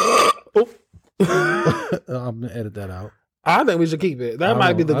 I'm gonna edit that out. I think we should keep it. That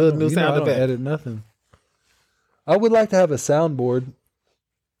might be the good new sound I don't effect. edit nothing. I would like to have a soundboard.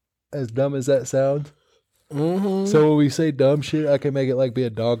 As dumb as that sounds. Mm-hmm. So when we say dumb shit, I can make it like be a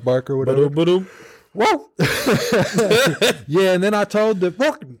dog bark or whatever. Ba-doom. Whoa! Yeah, and then I told the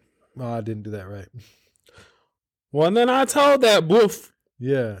fucking. Oh, I didn't do that right. Well, and then I told that woof.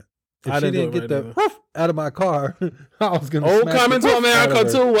 Yeah. If I she didn't didn't do it get right the either. woof out of my car, I was gonna. Oh, smack Coming the to woof out America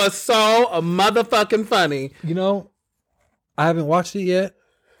of her. 2 was so motherfucking funny. I haven't watched it yet.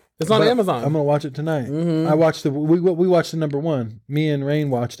 It's on but Amazon. I'm gonna watch it tonight. Mhm. I watched we watched the number one. Me and Rain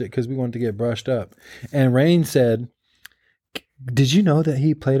watched it because we wanted to get brushed up. And Rain said, "Did you know that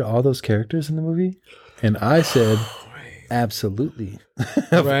he played all those characters in the movie?" And I said, "Absolutely,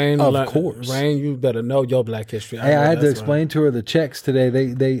 Rain, of course." Rain, you better know your Black history. Hey, know I had to that's explain to her the checks today.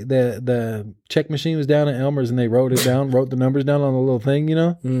 The check machine was down at Elmer's and they wrote it down, wrote the numbers down on the little thing,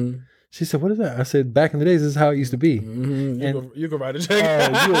 right. Mm. She said, "What is that?" I said, "Back in the days, this is how it used to be." Mm-hmm. You can write a check.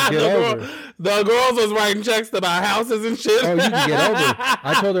 Oh, you would get over it. The girls was writing checks to buy houses and shit. Oh, you can get over it.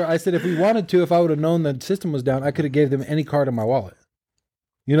 I told her, I said, if we wanted to, if I would have known the system was down, I could have gave them any card in my wallet.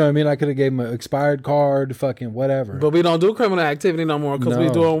 You know what I mean? I could have gave them an expired card, fucking whatever. But we don't do criminal activity no more because we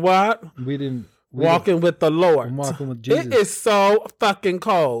No. doing what? we didn't. Walking with the Lord. I'm walking with Jesus. It is so fucking You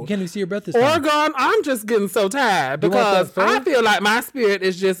cold. can't even see your breath this time. Oregon, I'm just getting so tired You want that because fur? I feel like my spirit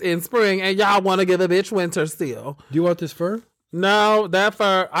is just in spring and y'all want to give a bitch winter still. Do you want this fur? No, that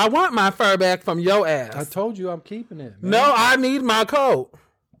fur. I want my fur back from your ass. I told you I'm keeping it. Man. No, I need my coat.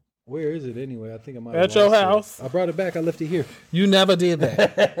 Where is it anyway? I think I might At your house. I brought it back. I left it here. You never did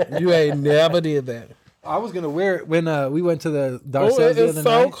that. You ain't never did that. I was gonna wear it when we went to the Oh, Darcel's it the is other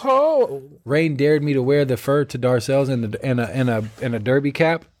so night. cold. Rain dared me to wear the fur to Darcel's and a derby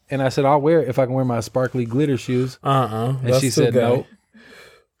cap, and I said I'll wear it if I can wear my sparkly glitter shoes. And she said no.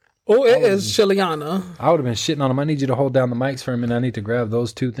 Oh, it is Chiliana. I would have been shitting on them. I need you to hold down the mics for a minute. I need to grab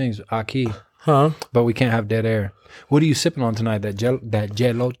those two things, Aki. Huh? But we can't have dead air. What are you sipping on tonight? That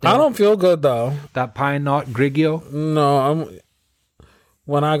Jello? I don't feel good though. That pine nut Grigio? No,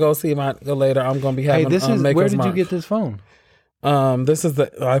 when I go see my later, I'm gonna be having. Hey, this is where Maker's did you Mark. get this phone? This is the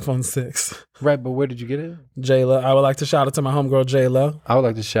iPhone 6. Right, but where did you get it? Jayla, I would like to shout out to my homegirl Jayla. I would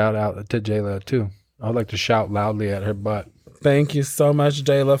like to shout out to Jayla too. I would like to shout loudly at her butt. Thank you so much,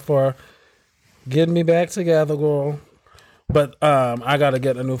 Jayla, for getting me back together, girl. But I gotta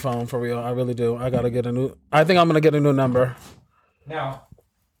get a new phone for real. I really do. I think I'm gonna get a new number. Now,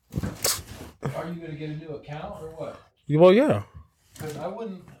 are you gonna get a new account or what? Well, yeah. Because I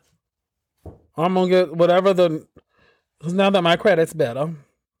wouldn't. I'm gonna get whatever the. Cause now that my credit's better.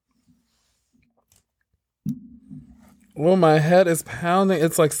 Well, my head is pounding.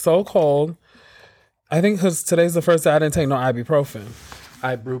 It's like so cold. I think because today's the first day I didn't take no ibuprofen.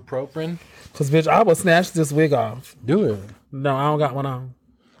 Ibuprofen? Cause bitch, I will snatch this wig off. Do it. No, I don't got one on.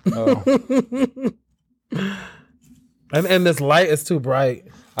 Oh. And this light is too bright.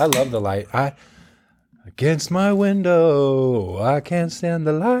 I love the light. Against my window, I can't stand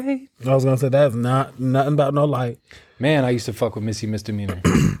the light. I was gonna say that's not nothing about no light. Man, I used to fuck with Missy Misdemeanor.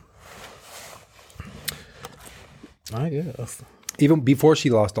 I guess. Even before she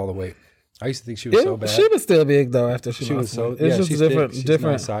lost all the weight. I used to think she was so bad. She was still big though after she was lost so weight. It's just she's different. thick. She's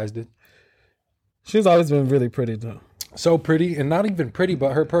Different. nice sized it. She's always been really pretty though. So pretty, and not even pretty,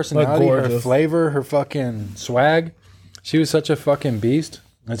 but her personality, her gorgeous. flavor, her fucking swag. She was such a fucking beast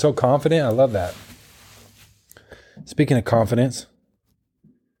and so confident. I love that. Speaking of confidence,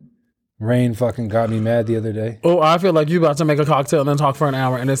 Rain fucking got me mad the other day. Oh, I feel like you about to make a cocktail and then talk for an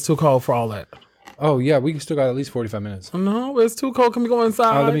hour, and it's too cold for all that. Oh yeah, we still got at least 45 minutes. No, it's too cold. Can we go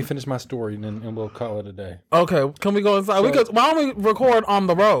inside? Let me finish my story and we'll call it a day. Okay, can we go inside? Why don't we record on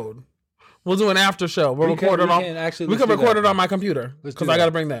the road? We'll do an after show. We can record it on my computer because I got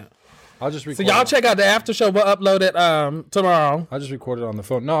to bring that. I'll just record. So y'all check out the after show. We'll upload it tomorrow. I'll just record it on the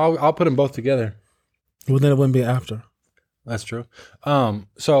phone. No, I'll put them both together. Well, then it wouldn't be after. That's true.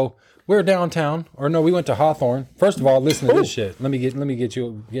 So we're downtown, or no, we went to Hawthorne. First of all, listen to this shit. Let me get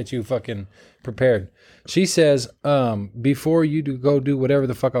you fucking prepared. She says, before you go do whatever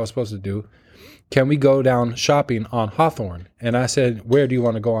the fuck I was supposed to do, can we go down shopping on Hawthorne? And I said, where do you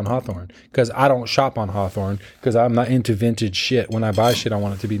want to go on Hawthorne? Because I don't shop on Hawthorne because I'm not into vintage shit. When I buy shit, I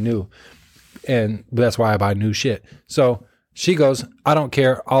want it to be new. And that's why I buy new shit. So she goes, I don't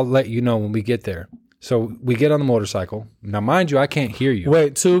care. I'll let you know when we get there. So we get on the motorcycle. Now, mind you, I can't hear you.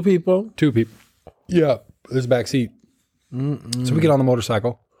 Wait, two people? Two people. Yeah, there's a back seat. So we get on the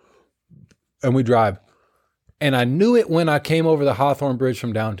motorcycle and we drive. And I knew it when I came over the Hawthorne Bridge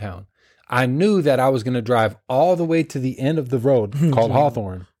from downtown. I knew that I was going to drive all the way to the end of the road called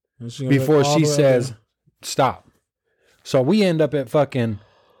Hawthorne before she says, stop. So we end up at fucking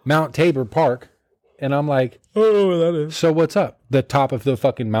Mount Tabor Park. And I'm like, oh, that is. So what's up? The top of the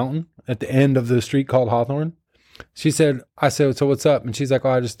fucking mountain at the end of the street called Hawthorne? I said, so what's up? And she's like,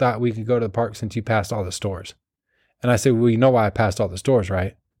 oh, I just thought we could go to the park since you passed all the stores. And I said, well, you know why I passed all the stores,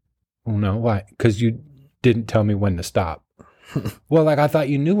 right? Well, no, why? Because you didn't tell me when to stop. Well, like I thought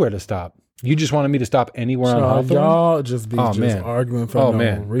you knew where to stop. You just wanted me to stop anywhere on Hawthorne? Y'all just be arguing for no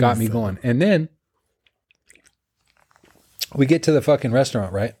reason. Got me going. And then we get to the fucking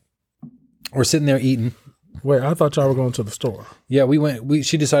restaurant, right? We're sitting there eating. Wait, I thought y'all were going to the store. Yeah, we went.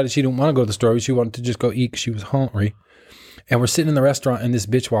 She decided she didn't want to go to the store. She wanted to just go eat because she was hungry. And we're sitting in the restaurant, and this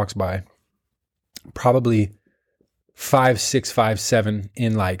bitch walks by, probably 5'6", 5'7",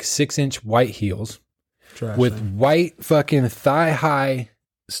 in like 6-inch white heels, with white fucking thigh-high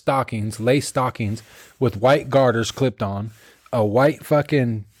stockings, lace stockings, with white garters clipped on, a white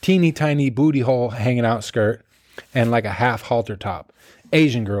fucking teeny tiny booty hole hanging out skirt, and like a half halter top.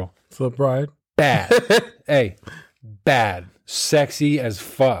 Asian girl. Flip bride. Bad. Hey, bad. Sexy as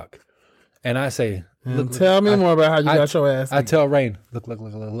fuck. And I say, look, tell me more about how you got your ass. I tell Rain,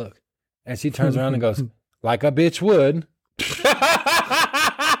 look. And she turns around and goes, like a bitch would. Turns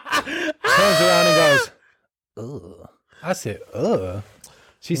around and goes, ugh. I said, ugh.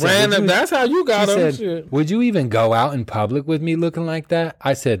 She said, Random, that's how you got her. Said, would you even go out in public with me looking like that?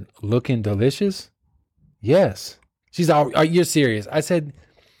 I said, looking delicious? Yes. She's all, are you serious? I said,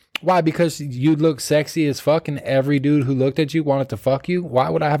 Why? Because you look sexy as fuck and every dude who looked at you wanted to fuck you? Why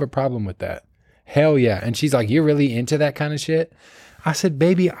would I have a problem with that? Hell yeah. And she's like, you're really into that kind of shit? I said,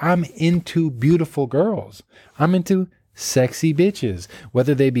 baby, I'm into beautiful girls. I'm into sexy bitches,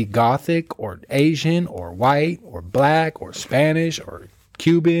 whether they be gothic or Asian or white or black or Spanish or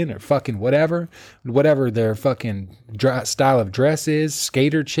Cuban or fucking whatever their fucking style of dress is,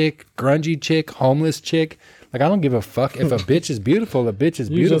 skater chick, grungy chick, homeless chick. Like, I don't give a fuck. If a bitch is beautiful, a bitch is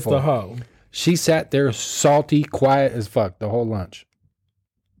beautiful. You just a hoe. She sat there salty, quiet as fuck the whole lunch.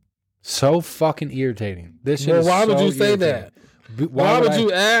 So fucking irritating. This shit is why would so you say irritating. that? Why would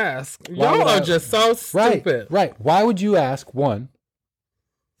you ask? Y'all are just so stupid. Right. Why would you ask? One.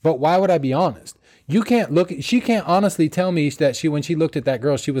 But why would I be honest? You can't she can't honestly tell me that when she looked at that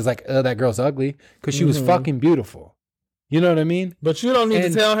girl, she was like, that girl's ugly, because she was fucking beautiful. You know what I mean? But you don't need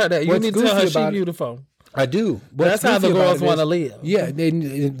to tell her that. You need to tell her she's beautiful. I do. That's how the girls want to live. Yeah,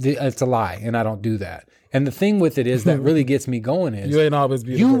 it's a lie, and I don't do that. And the thing with it is that really gets me going is, you ain't always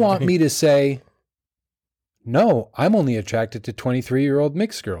beautiful. You want me to say, no, I'm only attracted to 23-year-old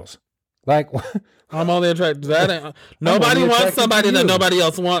mixed girls. Like, I'm only attracted to that. Nobody wants somebody that nobody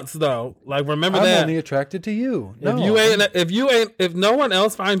else wants, though. Like, remember that. I'm only attracted to you. No, if no one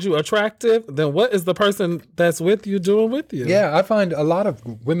else finds you attractive, then what is the person that's with you doing with you? Yeah, I find a lot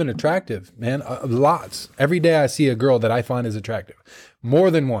of women attractive, man. Lots. Every day I see a girl that I find is attractive,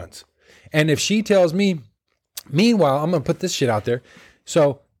 more than once. And if she tells me, meanwhile, I'm gonna put this shit out there.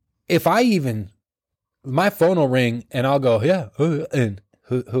 So if my phone will ring and I'll go, yeah, and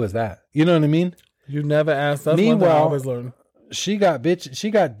who is that? You know what I mean? You never asked. That's Meanwhile, one thing I always learn. She got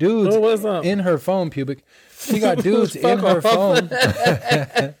dudes in her phone, pubic. She got dudes in her phone.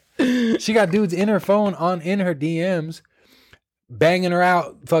 She got dudes in her phone in her DMs, banging her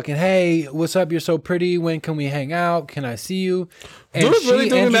out, fucking, hey, what's up? You're so pretty. When can we hang out? Can I see you? And dudes really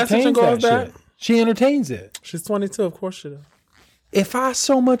do message and girls that? She entertains it. She's 22, of course she does. If I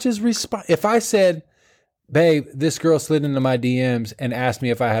so much as if I said, babe, this girl slid into my DMs and asked me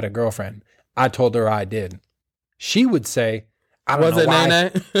if I had a girlfriend, I told her I did, she would say, I don't know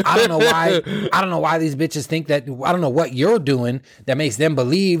why. I don't know why these bitches think that. I don't know what you're doing that makes them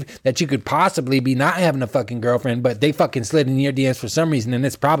believe that you could possibly be not having a fucking girlfriend, but they fucking slid in your DMs for some reason, and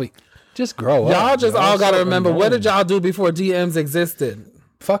it's probably just grow up. Y'all just all gotta remember, what did y'all do before DMs existed?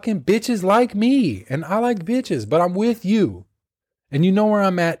 Fucking bitches like me, and I like bitches, but I'm with you. And you know where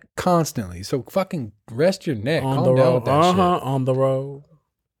I'm at constantly. So fucking rest your neck. On the road. On the road.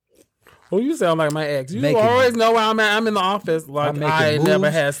 Well, you sound like my ex. You always know where I'm at. I'm in the office. Like, I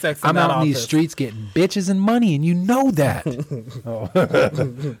never had sex in that office. I'm out in these streets getting bitches and money, and you know that.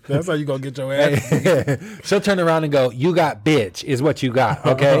 That's how you gonna get your ass. She'll turn around and go, you got bitch is what you got,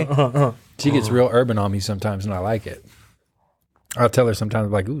 okay? She gets real urban on me sometimes, and I like it. I'll tell her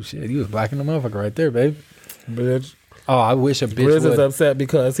sometimes, like, ooh, shit, you was blacking the motherfucker right there, babe. Bitch. Oh, I wish a bitch Riz is upset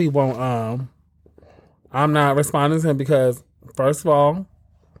because he won't, I'm not responding to him because, first of all,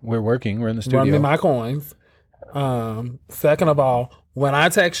 we're working. We're in the studio. Run me my coins. Second of all, when I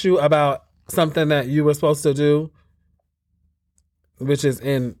text you about something that you were supposed to do, which is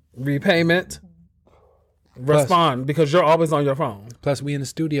in repayment, respond because you're always on your phone. Plus, we in the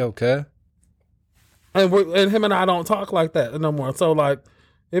studio, cuh. And him and I don't talk like that no more. So, like,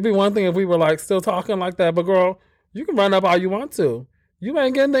 it'd be one thing if we were, like, still talking like that. But, girl, you can run up all you want to. You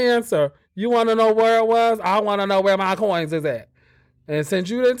ain't getting the answer. You want to know where it was? I want to know where my coins is at. And since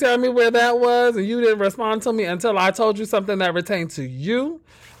you didn't tell me where that was and you didn't respond to me until I told you something that pertained to you,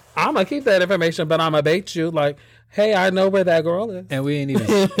 I'm going to keep that information, but I'm going to bait you like, hey, I know where that girl is. And we ain't even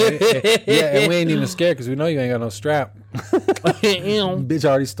and we ain't even scared because we know you ain't got no strap. Bitch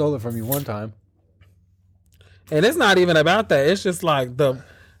already stole it from you one time. And it's not even about that. It's just like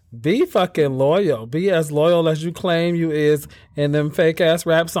be fucking loyal. Be as loyal as you claim you is in them fake ass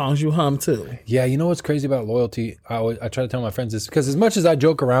rap songs you hum to. Yeah, you know what's crazy about loyalty? I try to tell my friends this because as much as I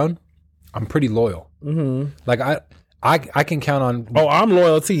joke around, I'm pretty loyal. Mm-hmm. Like I can count on. Oh, I'm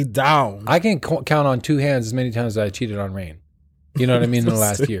loyalty down. I can count on two hands as many times as I cheated on Rain. You know what I mean? In the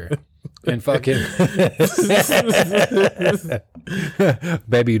last year. And fucking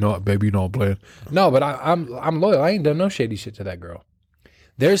baby, you know I'm playing. No, but I'm loyal. I ain't done no shady shit to that girl.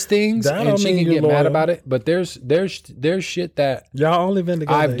 There's things and she can get mad about it, but there's shit that y'all only been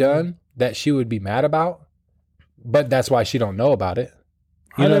together. I've done that she would be mad about, but that's why she don't know about it.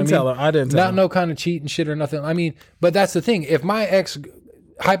 I didn't tell her. I didn't tell her. Not no kind of cheating shit or nothing. I mean, but that's the thing. If my ex,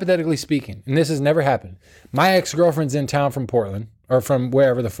 hypothetically speaking, and this has never happened, my ex-girlfriend's in town from Portland or from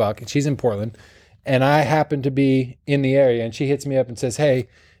wherever the fuck, and she's in Portland, and I happen to be in the area, and she hits me up and says, hey,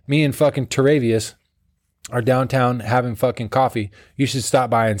 me and fucking Teravius are downtown having fucking coffee, you should stop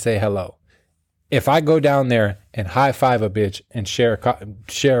by and say hello. If I go down there and high five a bitch and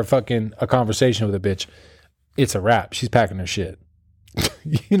share fucking a conversation with a bitch, it's a wrap. She's packing her shit.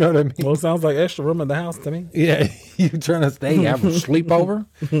 You know what I mean? Well, it sounds like extra room in the house to me. Yeah. You trying to stay, have a sleepover?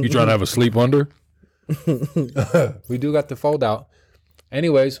 You trying to have a sleep under? We do got the fold out.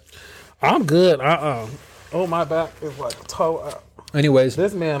 Anyways. I'm good. Oh, my back is like toe up. Anyways.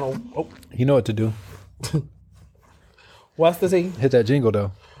 This man, You know what to do. What's the tea? Hit that jingle,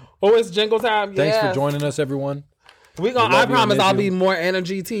 though. Oh, it's jingle time. Thanks for joining us, everyone. I promise I'll be more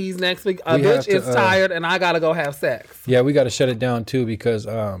energy teas next week. A bitch is tired and I gotta go have sex. Yeah, we gotta shut it down too because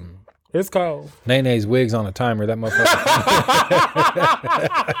it's cold. Nene's wig's on a timer. That motherfucker.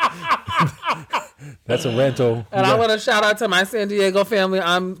 That's a rental. And I want to shout out to my San Diego family.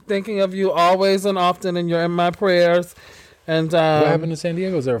 I'm thinking of you always and often, and you're in my prayers. And what happened in San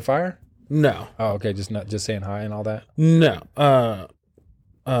Diego? Is there a fire? No. Oh, okay. Just saying hi and all that. No.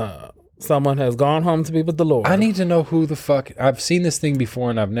 Someone has gone home to be with the Lord. I need to know who the fuck. I've seen this thing before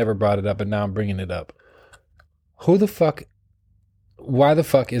and I've never brought it up, and now I'm bringing it up. Who the fuck? Why the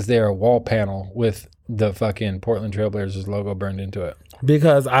fuck is there a wall panel with the fucking Portland Trailblazers logo burned into it?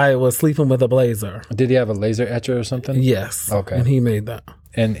 Because I was sleeping with a blazer. Did he have a laser etcher or something? Yes. Okay. And he made that.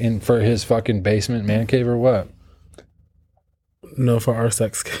 And for his fucking basement man cave or what? No, for our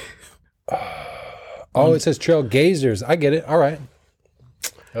sex cave. Oh, it says Trailgazers. I get it. All right.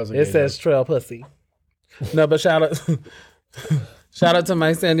 It says trail pussy. No, but shout out to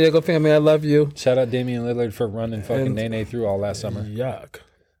my San Diego family. I love you. Shout out Damian Lillard for running fucking Nene through all last summer. Yuck.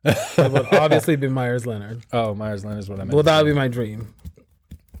 It would obviously be Myers Leonard. Oh, Myers Leonard is what I meant. Well, that would be my dream.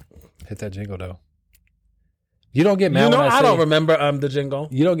 Hit that jingle though. You don't get mad when I don't remember the jingle.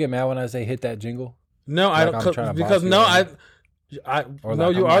 You don't get mad when I say hit that jingle? No, like I don't, because no, I no,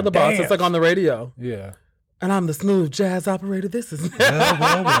 you are the boss. It's like on the radio. Yeah. And I'm the smooth jazz operator. This is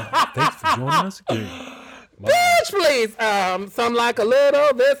well. Thanks for joining us again. Bitch, please. Some like a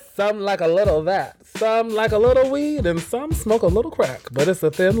little this, some like a little that. Some like a little weed, and some smoke a little crack. But it's a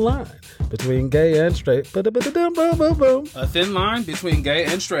thin line between gay and straight. A thin line between gay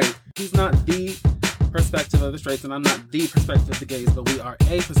and straight. He's not the perspective of the straights, and I'm not the perspective of the gays, but we are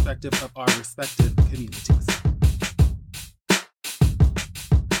a perspective of our respective communities.